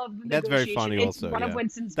 I love the That's very negotiation. funny It's also, one of yeah.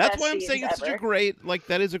 Winston's That's best why I'm scenes saying it's such ever. a great, like,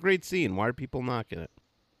 that is a great scene. Why are people knocking it?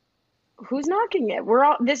 Who's knocking it?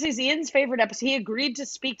 This is Ian's favorite episode. He agreed to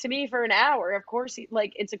speak to me for an hour. Of course,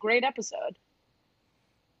 it's a great episode.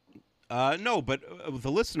 No, but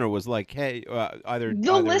the listener was like, hey, either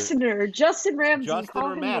Listener, Justin Ramsey. Justin call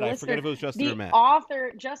or him Matt. the I forget listener. if it was Justin the or Matt.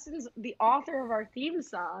 author, Justin's the author of our theme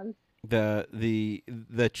song. The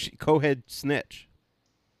co-head snitch.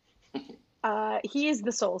 He is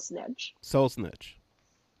the soul snitch, Soul snitch.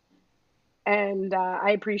 and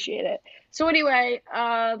I appreciate it. So anyway,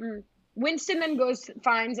 Winston then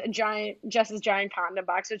finds Jess's giant condom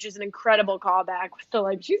box, which is an incredible callback. So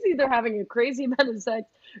like, she's either having a crazy amount of sex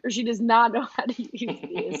or she does not know how to use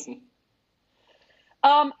these.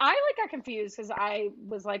 I got confused because I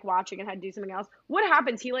was like watching and had to do something else. What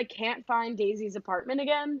happens? He like can't find Daisy's apartment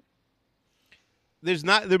again?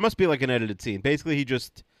 There must be like an edited scene. Basically,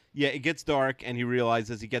 it gets dark and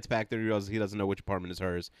he gets back there, he realizes he doesn't know which apartment is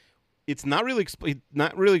hers. It's not really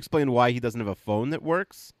explained why he doesn't have a phone that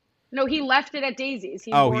works. No, he left it at Daisy's.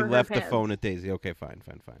 He left the phone at Daisy. Okay, fine.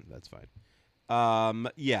 That's fine.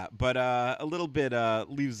 Yeah, but a little bit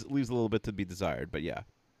leaves a little bit to be desired, but yeah.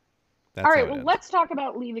 That's all right, well, let's talk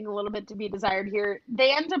about leaving a little bit to be desired here.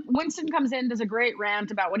 Winston comes in, does a great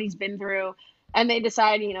rant about what he's been through, and they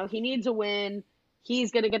decide, he needs a win.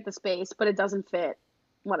 He's going to get the space, but it doesn't fit.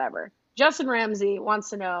 Whatever. Justin Ramsey wants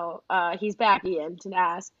to know, he's back, Ian, to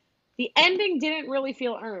ask, the ending didn't really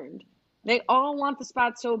feel earned. They all want the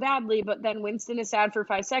spot so badly, but then Winston is sad for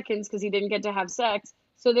 5 seconds because he didn't get to have sex,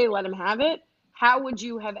 so they let him have it. How would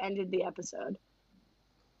you have ended the episode?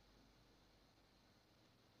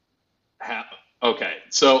 Okay,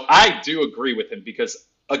 so I do agree with him because,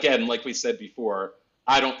 again, like we said before,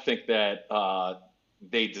 I don't think that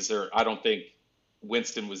they deserve. I don't think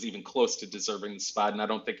Winston was even close to deserving the spot, and I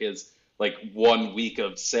don't think his 1 week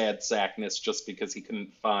of sad sackness just because he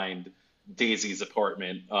couldn't find Daisy's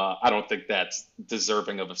apartment. I don't think that's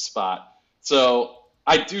deserving of a spot. So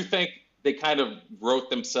I do think they kind of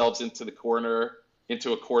wrote themselves into a corner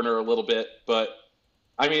a little bit, but.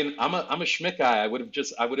 I mean, I'm a Schmidt guy. I would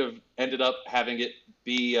have ended up having it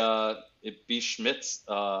be Schmidt's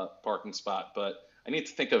parking spot, but I need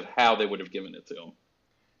to think of how they would have given it to him.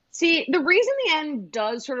 See, the reason the end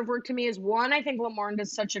does sort of work to me is, one, I think Lamorne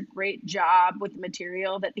does such a great job with the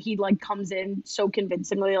material that he comes in so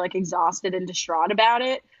convincingly exhausted and distraught about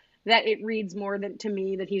it that it reads more than to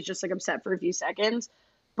me that he's just upset for a few seconds.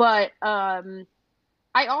 But I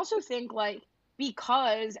also think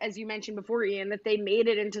because, as you mentioned before, Ian, that they made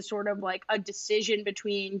it into sort of a decision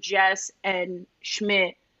between Jess and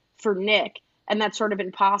Schmidt for Nick, and that's sort of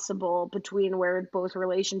impossible between where both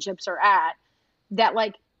relationships are at, that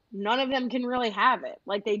none of them can really have it.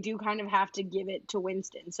 They do kind of have to give it to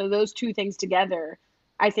Winston. So those two things together,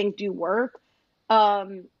 I think, do work.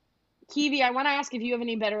 Kiwi, I want to ask if you have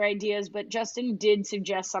any better ideas, but Justin did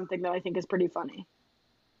suggest something that I think is pretty funny.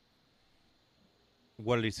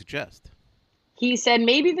 What did he suggest? He said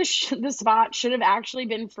maybe the spot should have actually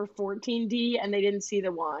been for 14D and they didn't see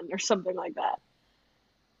the one or something like that.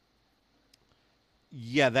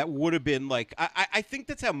 Yeah, that would have been I think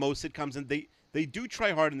that's how most sitcoms, and they do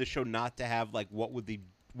try hard in the show not to have what would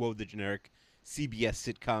the generic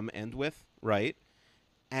CBS sitcom end with, right?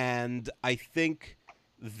 And I think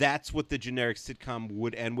that's what the generic sitcom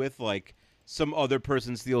would end with, some other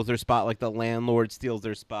person steals their spot, like the landlord steals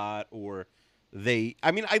their spot, or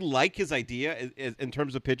I like his idea in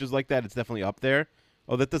terms of pitches like that. It's definitely up there.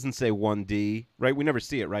 Oh, that doesn't say 1D, right? We never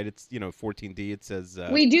see it, right? It's 14D. It says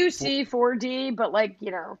we do see 4D, but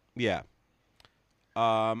Yeah.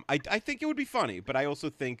 I think it would be funny, but I also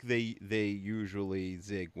think they usually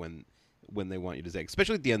zig when they want you to zig,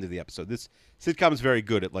 especially at the end of the episode. This sitcom is very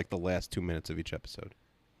good at the last 2 minutes of each episode.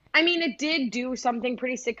 I mean, it did do something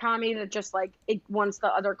pretty sitcom-y that just once the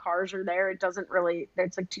other cars are there, it doesn't really.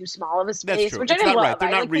 It's too small of a space. That's true. Which It's I didn't not love. right. They're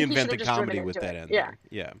not reinventing comedy comedy with that ending.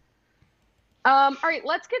 Yeah. All right,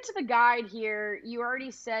 let's get to the guide here. You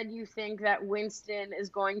already said you think that Winston is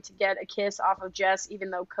going to get a kiss off of Jess, even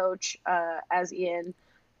though Coach, as Ian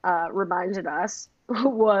reminded us,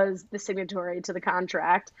 was the signatory to the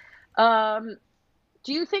contract.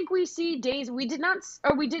 Do you think we see Daisy? We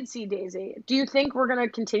did see Daisy. Do you think we're going to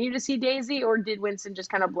continue to see Daisy, or did Winston just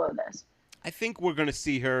kind of blow this? I think we're going to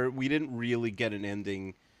see her. We didn't really get an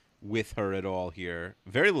ending with her at all here.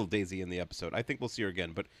 Very little Daisy in the episode. I think we'll see her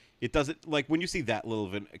again, but it doesn't, when you see that little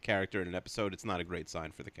of a character in an episode, it's not a great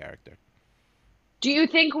sign for the character. Do you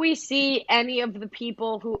think we see any of the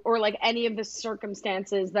people or any of the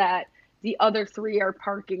circumstances that the other three are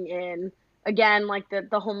parking in? Again,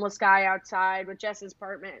 the homeless guy outside with Jess's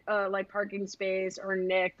apartment, parking space, or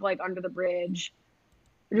Nick, under the bridge.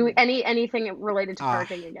 Do anything related to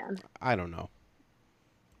parking again? I don't know.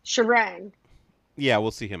 Sharang. Yeah, we'll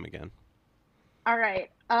see him again. All right.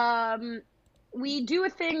 We do a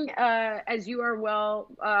thing, as you are well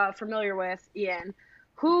familiar with, Ian.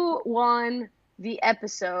 Who won the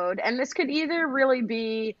episode? And this could either really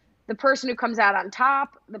be the person who comes out on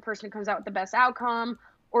top, the person who comes out with the best outcome,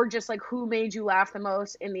 or just who made you laugh the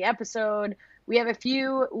most in the episode. We have a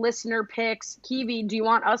few listener picks. Kiwi, do you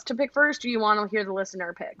want us to pick first, or do you want to hear the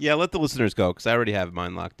listener picks? Yeah, let the listeners go, because I already have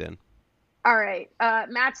mine locked in. All right.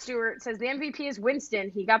 Matt Stewart says the MVP is Winston.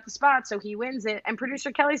 He got the spot, so he wins it. And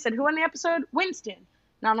producer Kelly said, who won the episode? Winston.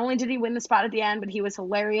 Not only did he win the spot at the end, but he was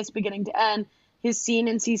hilarious beginning to end. His scene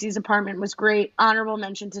in Cece's apartment was great. Honorable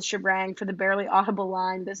mention to Shibrang for the barely audible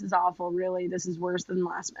line, "This is awful, really. This is worse than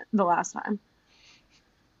the last time."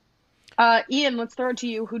 Ian, let's throw it to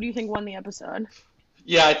you. Who do you think won the episode?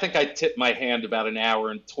 Yeah, I think I tipped my hand about an hour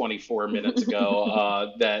and 24 minutes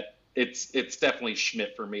ago that it's definitely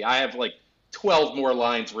Schmidt for me. I have like 12 more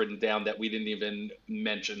lines written down that we didn't even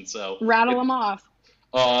mention. So rattle them off.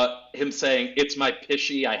 Him saying, "It's my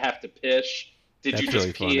pishy. I have to pish." Did That's you just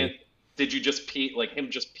really pee? funny. Did you just pee? Like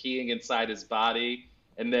him just peeing inside his body,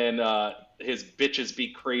 and then his bitches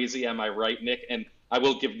be crazy. Am I right, Nick? And I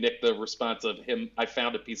will give Nick the response of him. I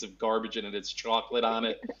found a piece of garbage and it's chocolate on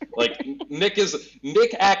it. Like Nick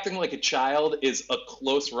acting like a child is a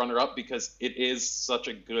close runner-up because it is such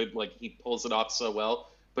a good, like he pulls it off so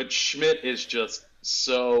well. But Schmidt is just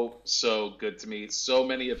so good to me. So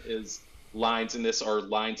many of his lines in this are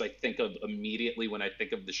lines I think of immediately when I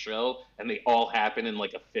think of the show, and they all happen in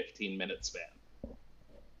like a 15-minute span.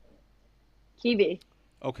 Kiwi.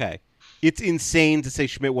 Okay. It's insane to say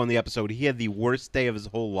Schmidt won the episode. He had the worst day of his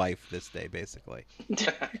whole life this day, basically.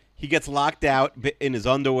 He gets locked out in his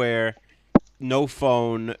underwear, no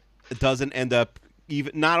phone, doesn't end up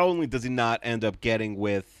even. Not only does he not end up getting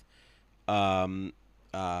with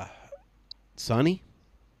Sonny?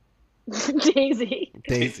 Daisy.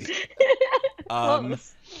 He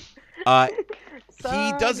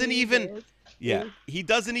doesn't even he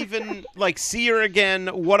doesn't even like see her again.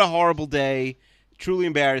 What a horrible day. Truly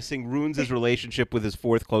embarrassing. Ruins his relationship with his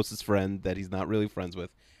fourth closest friend that he's not really friends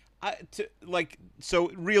with.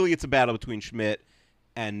 So really it's a battle between Schmidt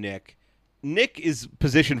and Nick. Nick is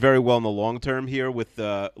positioned very well in the long term here with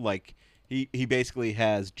he basically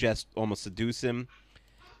has Jess almost seduce him.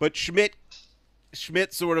 But Schmidt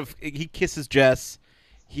sort of, he kisses Jess.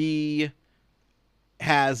 He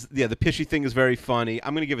has, the pishy thing is very funny.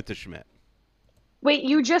 I'm going to give it to Schmidt. Wait,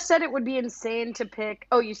 you just said it would be insane to pick.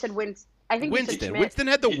 Oh, you said Winston. I think you said Schmidt. Winston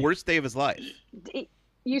had the worst day of his life.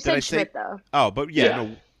 You said Schmidt, though. Oh, but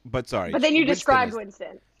no, but sorry. But then you described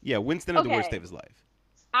Winston. Yeah, Winston had the worst day of his life.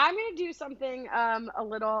 I'm going to do something a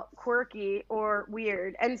little quirky or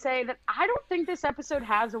weird and say that I don't think this episode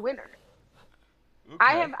has a winner. Okay.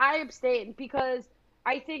 I abstain because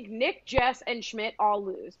I think Nick, Jess, and Schmidt all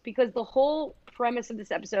lose because the whole premise of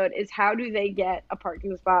this episode is how do they get a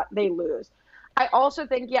parking spot? They lose. I also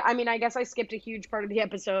think, I guess I skipped a huge part of the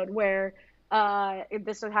episode where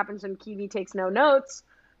this happens when Kiwi takes no notes,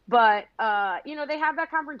 but, they have that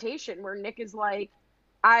confrontation where Nick is like,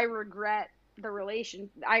 I regret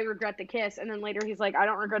the kiss, and then later he's like, I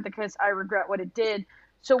don't regret the kiss, I regret what it did.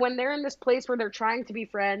 So when they're in this place where they're trying to be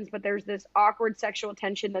friends, but there's this awkward sexual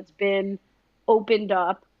tension that's been opened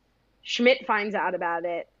up, Schmidt finds out about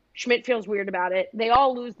it. Schmidt feels weird about it. They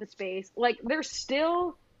all lose the space. Like, they're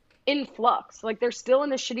still in flux. Like, they're still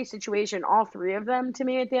in this shitty situation, all three of them, to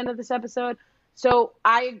me, at the end of this episode. So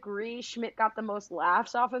I agree Schmidt got the most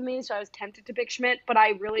laughs off of me, so I was tempted to pick Schmidt, but I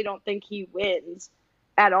really don't think he wins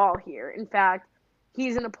at all here. In fact,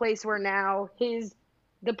 he's in a place where now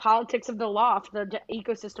the politics of the loft, the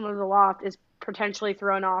ecosystem of the loft is potentially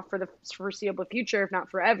thrown off for the foreseeable future, if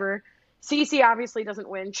not forever. Cece obviously doesn't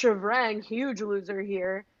win. Shivrang, huge loser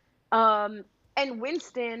here. And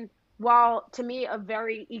Winston, while to me a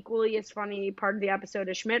very equally as funny part of the episode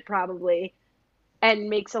as Schmidt probably, and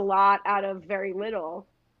makes a lot out of very little,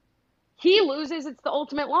 he loses. It's the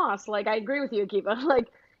ultimate loss. Like, I agree with you, Akiva. Like,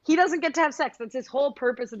 he doesn't get to have sex. That's his whole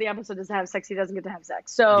purpose of the episode, is to have sex. He doesn't get to have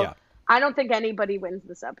sex. So yeah. I don't think anybody wins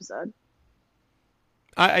this episode.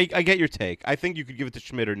 I get your take. I think you could give it to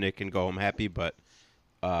Schmidt or Nick and go home happy, but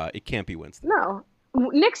it can't be Winston. No.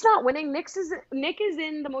 Nick's not winning. Nick is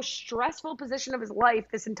in the most stressful position of his life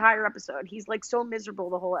this entire episode. He's like so miserable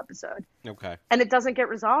the whole episode. Okay. And it doesn't get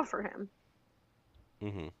resolved for him.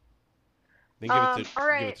 Mm-hmm. Then give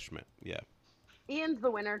it to Schmidt. Yeah. Ian's the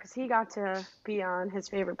winner because he got to be on his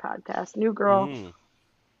favorite podcast, New Girl,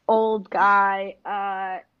 Old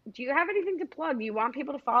Guy. Do you have anything to plug? Do you want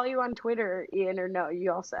people to follow you on Twitter, Ian, or no?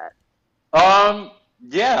 You all set?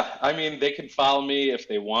 Yeah. I mean, they can follow me if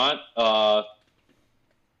they want.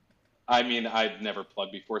 I've never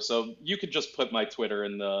plugged before, so you could just put my Twitter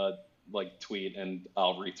in the tweet, and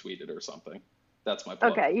I'll retweet it or something. That's my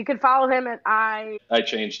plug. Okay, you can follow him at I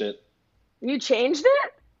changed it. You changed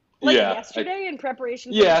it? Yesterday in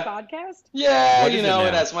preparation for this podcast? Yeah,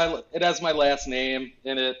 it has my last name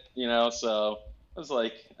in it, so I was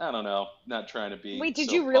like, I don't know, not trying to be. Wait, did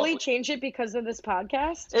so you really public. change it because of this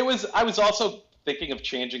podcast? I was also thinking of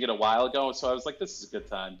changing it a while ago, so I was like, this is a good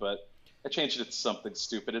time, but I changed it to something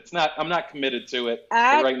stupid. I'm not committed to it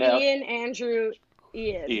At right now. Ian Andrew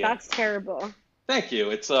Ian. Ian. That's terrible. Thank you.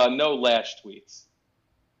 It's no lash tweets.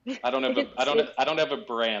 I don't have a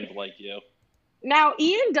brand like you. Now,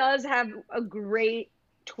 Ian does have a great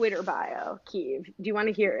Twitter bio, Keeve. Do you want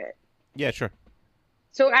to hear it? Yeah, sure.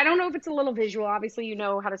 So I don't know if it's a little visual. Obviously, you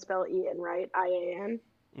know how to spell Ian, right? I-A-N.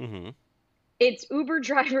 Mm-hmm. It's Uber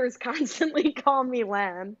drivers constantly call me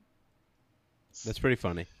Lamb. That's pretty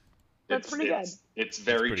funny. That's pretty good. It's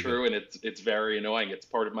very pretty true, and it's very annoying. It's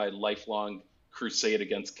part of my lifelong crusade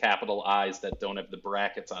against capital I's that don't have the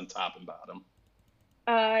brackets on top and bottom.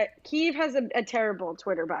 Keeve has a terrible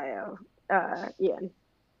Twitter bio, Ian.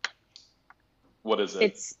 What is it?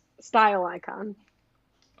 It's style icon.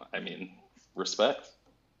 I mean, respect.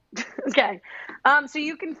 Okay. So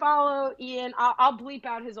you can follow Ian. I'll bleep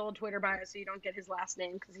out his old Twitter bio so you don't get his last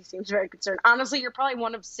name because he seems very concerned. Honestly, you're probably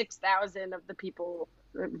one of 6,000 of the people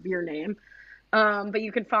of your name. But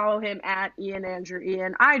you can follow him at Ian Andrew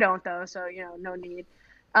Ian. I don't though, so no need.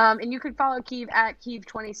 And you can follow Keeve at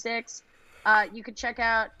Keeve26. You could check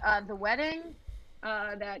out The Wedding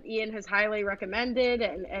that Ian has highly recommended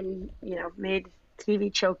and made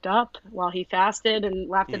TV choked up while he fasted and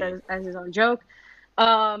laughed at it as his own joke.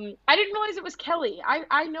 I didn't realize it was Kelly.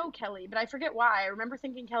 I know Kelly, but I forget why. I remember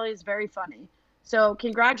thinking Kelly is very funny. So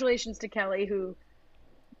congratulations to Kelly, who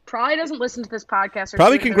probably doesn't listen to this podcast.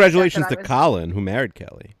 Probably congratulations to Colin, who married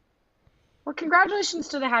Kelly. Well, congratulations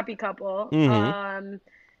to the happy couple. Mm-hmm.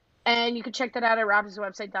 And you can check that out at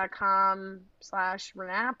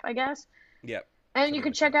raptorswebsite.com/renap, I guess. Yep. And you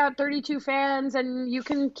can check out 32 Fans, and you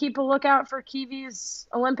can keep a lookout for Kiwi's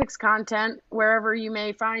Olympics content wherever you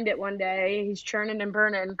may find it one day. He's churning and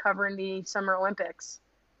burning, covering the Summer Olympics,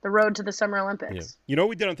 the road to the Summer Olympics. Yeah. You know what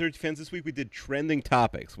we did on 32 Fans this week? We did trending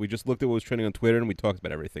topics. We just looked at what was trending on Twitter, and we talked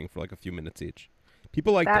about everything for like a few minutes each.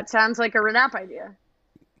 People like that. Sounds like a Renap idea.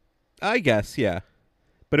 I guess, yeah.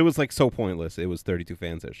 But it was like so pointless. It was 32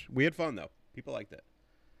 Fans-ish. We had fun, though. People liked it.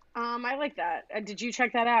 I like that. Did you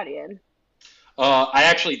check that out, Ian? I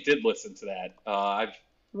actually did listen to that. How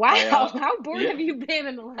bored have you been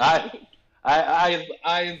in the last week?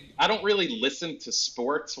 I don't really listen to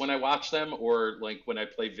sports when I watch them or like when I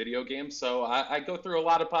play video games. So I go through a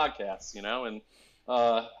lot of podcasts, and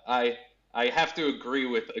I have to agree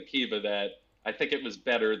with Akiva that I think it was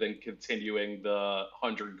better than continuing the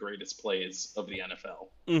 100 greatest plays of the NFL.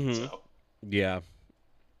 Mm-hmm. So. Yeah.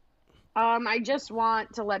 I just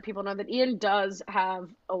want to let people know that Ian does have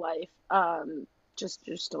a life.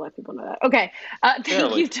 Just to let people know that. Okay.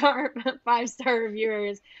 Thank you to our 5-star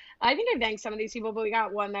reviewers. I think I thanked some of these people, but we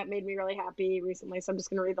got one that made me really happy recently, so I'm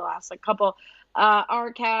just going to read the last couple.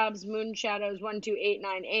 Arcabs, Moonshadows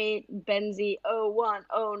 12898, Benzie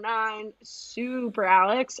 0109, Super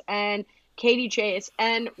Alex, and Katie Chase.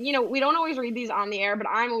 And, we don't always read these on the air, but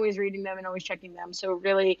I'm always reading them and always checking them. So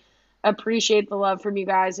really appreciate the love from you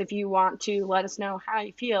guys. If you want to let us know how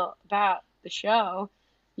you feel about the show,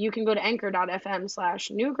 you can go to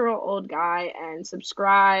anchor.fm/newgirloldguy and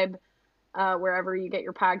subscribe wherever you get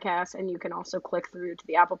your podcasts. And you can also click through to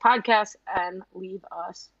the Apple Podcasts and leave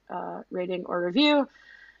us a rating or review.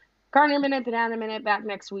 Garner Minute, Banana Minute, back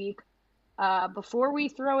next week. Before we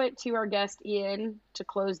throw it to our guest, Ian, to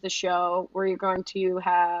close the show, we're going to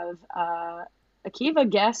have Akiva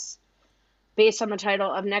guess, based on the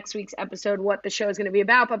title of next week's episode, what the show is going to be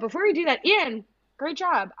about. But before we do that, Ian, great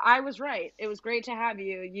job. I was right. It was great to have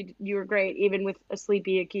you. You were great, even with a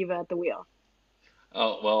sleepy Akiva at the wheel.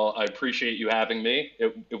 Oh, well, I appreciate you having me.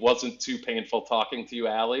 It wasn't too painful talking to you,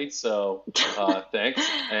 Allie, so thanks.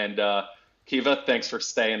 And Kiva, thanks for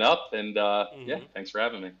staying up, and thanks for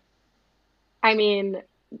having me. I mean,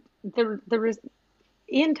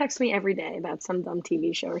 Ian texts me every day about some dumb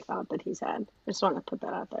TV show or thought that he's had. I just want to put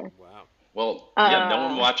that out there. Wow. Well, yeah, no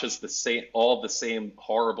one watches all the same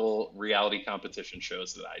horrible reality competition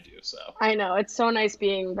shows that I do. So I know, it's so nice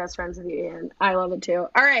being best friends with you, Ian. I love it too.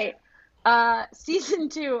 All right, season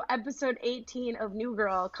 2, episode 18 of New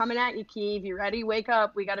Girl coming at you, Keeve. You ready? Wake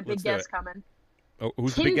up. We got a big guest coming. Oh,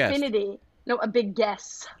 who's the big guest? Tinfinity. No, a big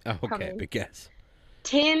guess. Oh, okay, coming. big guess.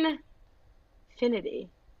 Tinfinity.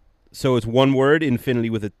 So it's one word, infinity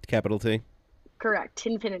with a capital T? Correct,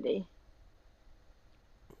 Tinfinity.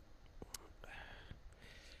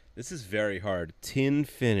 This is very hard.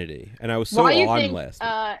 Tinfinity. And I was so on last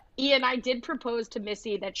week. Ian, I did propose to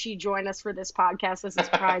Missy that she join us for this podcast as a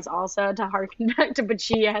surprise also to harken back to, but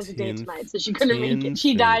she has a date tonight, so she couldn't make it.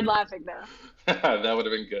 She died laughing though. That would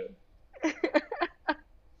have been good.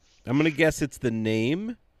 I'm gonna guess it's the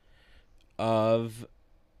name of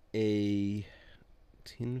a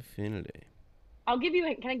Tinfinity. I'll give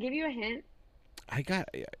you. Can I give you a hint?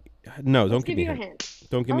 No, don't Let's give give me you a a hint. hint.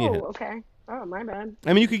 Don't give me a hint. Okay. Oh, my bad.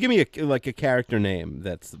 I mean, you could give me a character name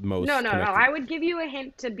that's most. No. connected. I would give you a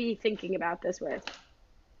hint to be thinking about this with.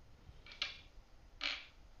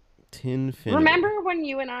 Tinfinity. Remember when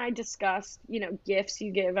you and I discussed, gifts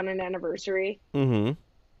you give on an anniversary? Mm-hmm.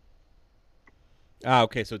 Ah,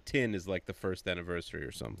 okay. So tin is like the first anniversary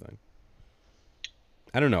or something.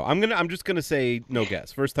 I don't know. I'm just gonna say no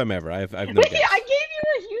guess. First time ever. I've no guess. I gave you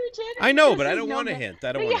a huge hint. I know, This but I is don't no want a guess. hint.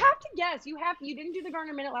 I don't No, want. you have to guess. You didn't do the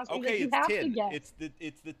Garner Minute last week. Okay, You it's have tin. to guess.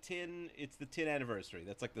 It's the tin anniversary.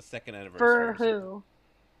 That's like the second anniversary. For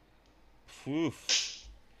who? Oof.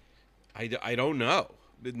 I don't know.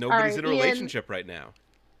 Nobody's right, in a Ian. relationship right now.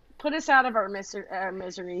 Put us out of our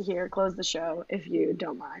misery here. Close the show if you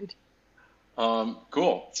don't mind.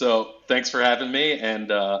 Cool. So thanks for having me,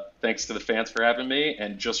 and thanks to the fans for having me.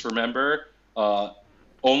 And just remember,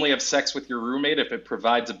 only have sex with your roommate if it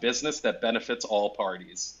provides a business that benefits all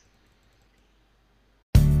parties.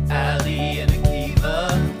 Ali and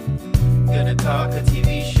Akiva gonna talk a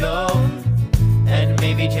TV show, and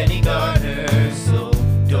maybe Jenny Garner. So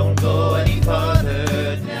don't go any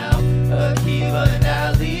farther now. Akiva and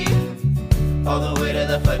Ali, all the way to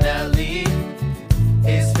the finale.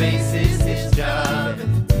 His face is his job.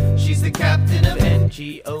 She's the captain of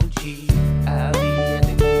NGOG. Ali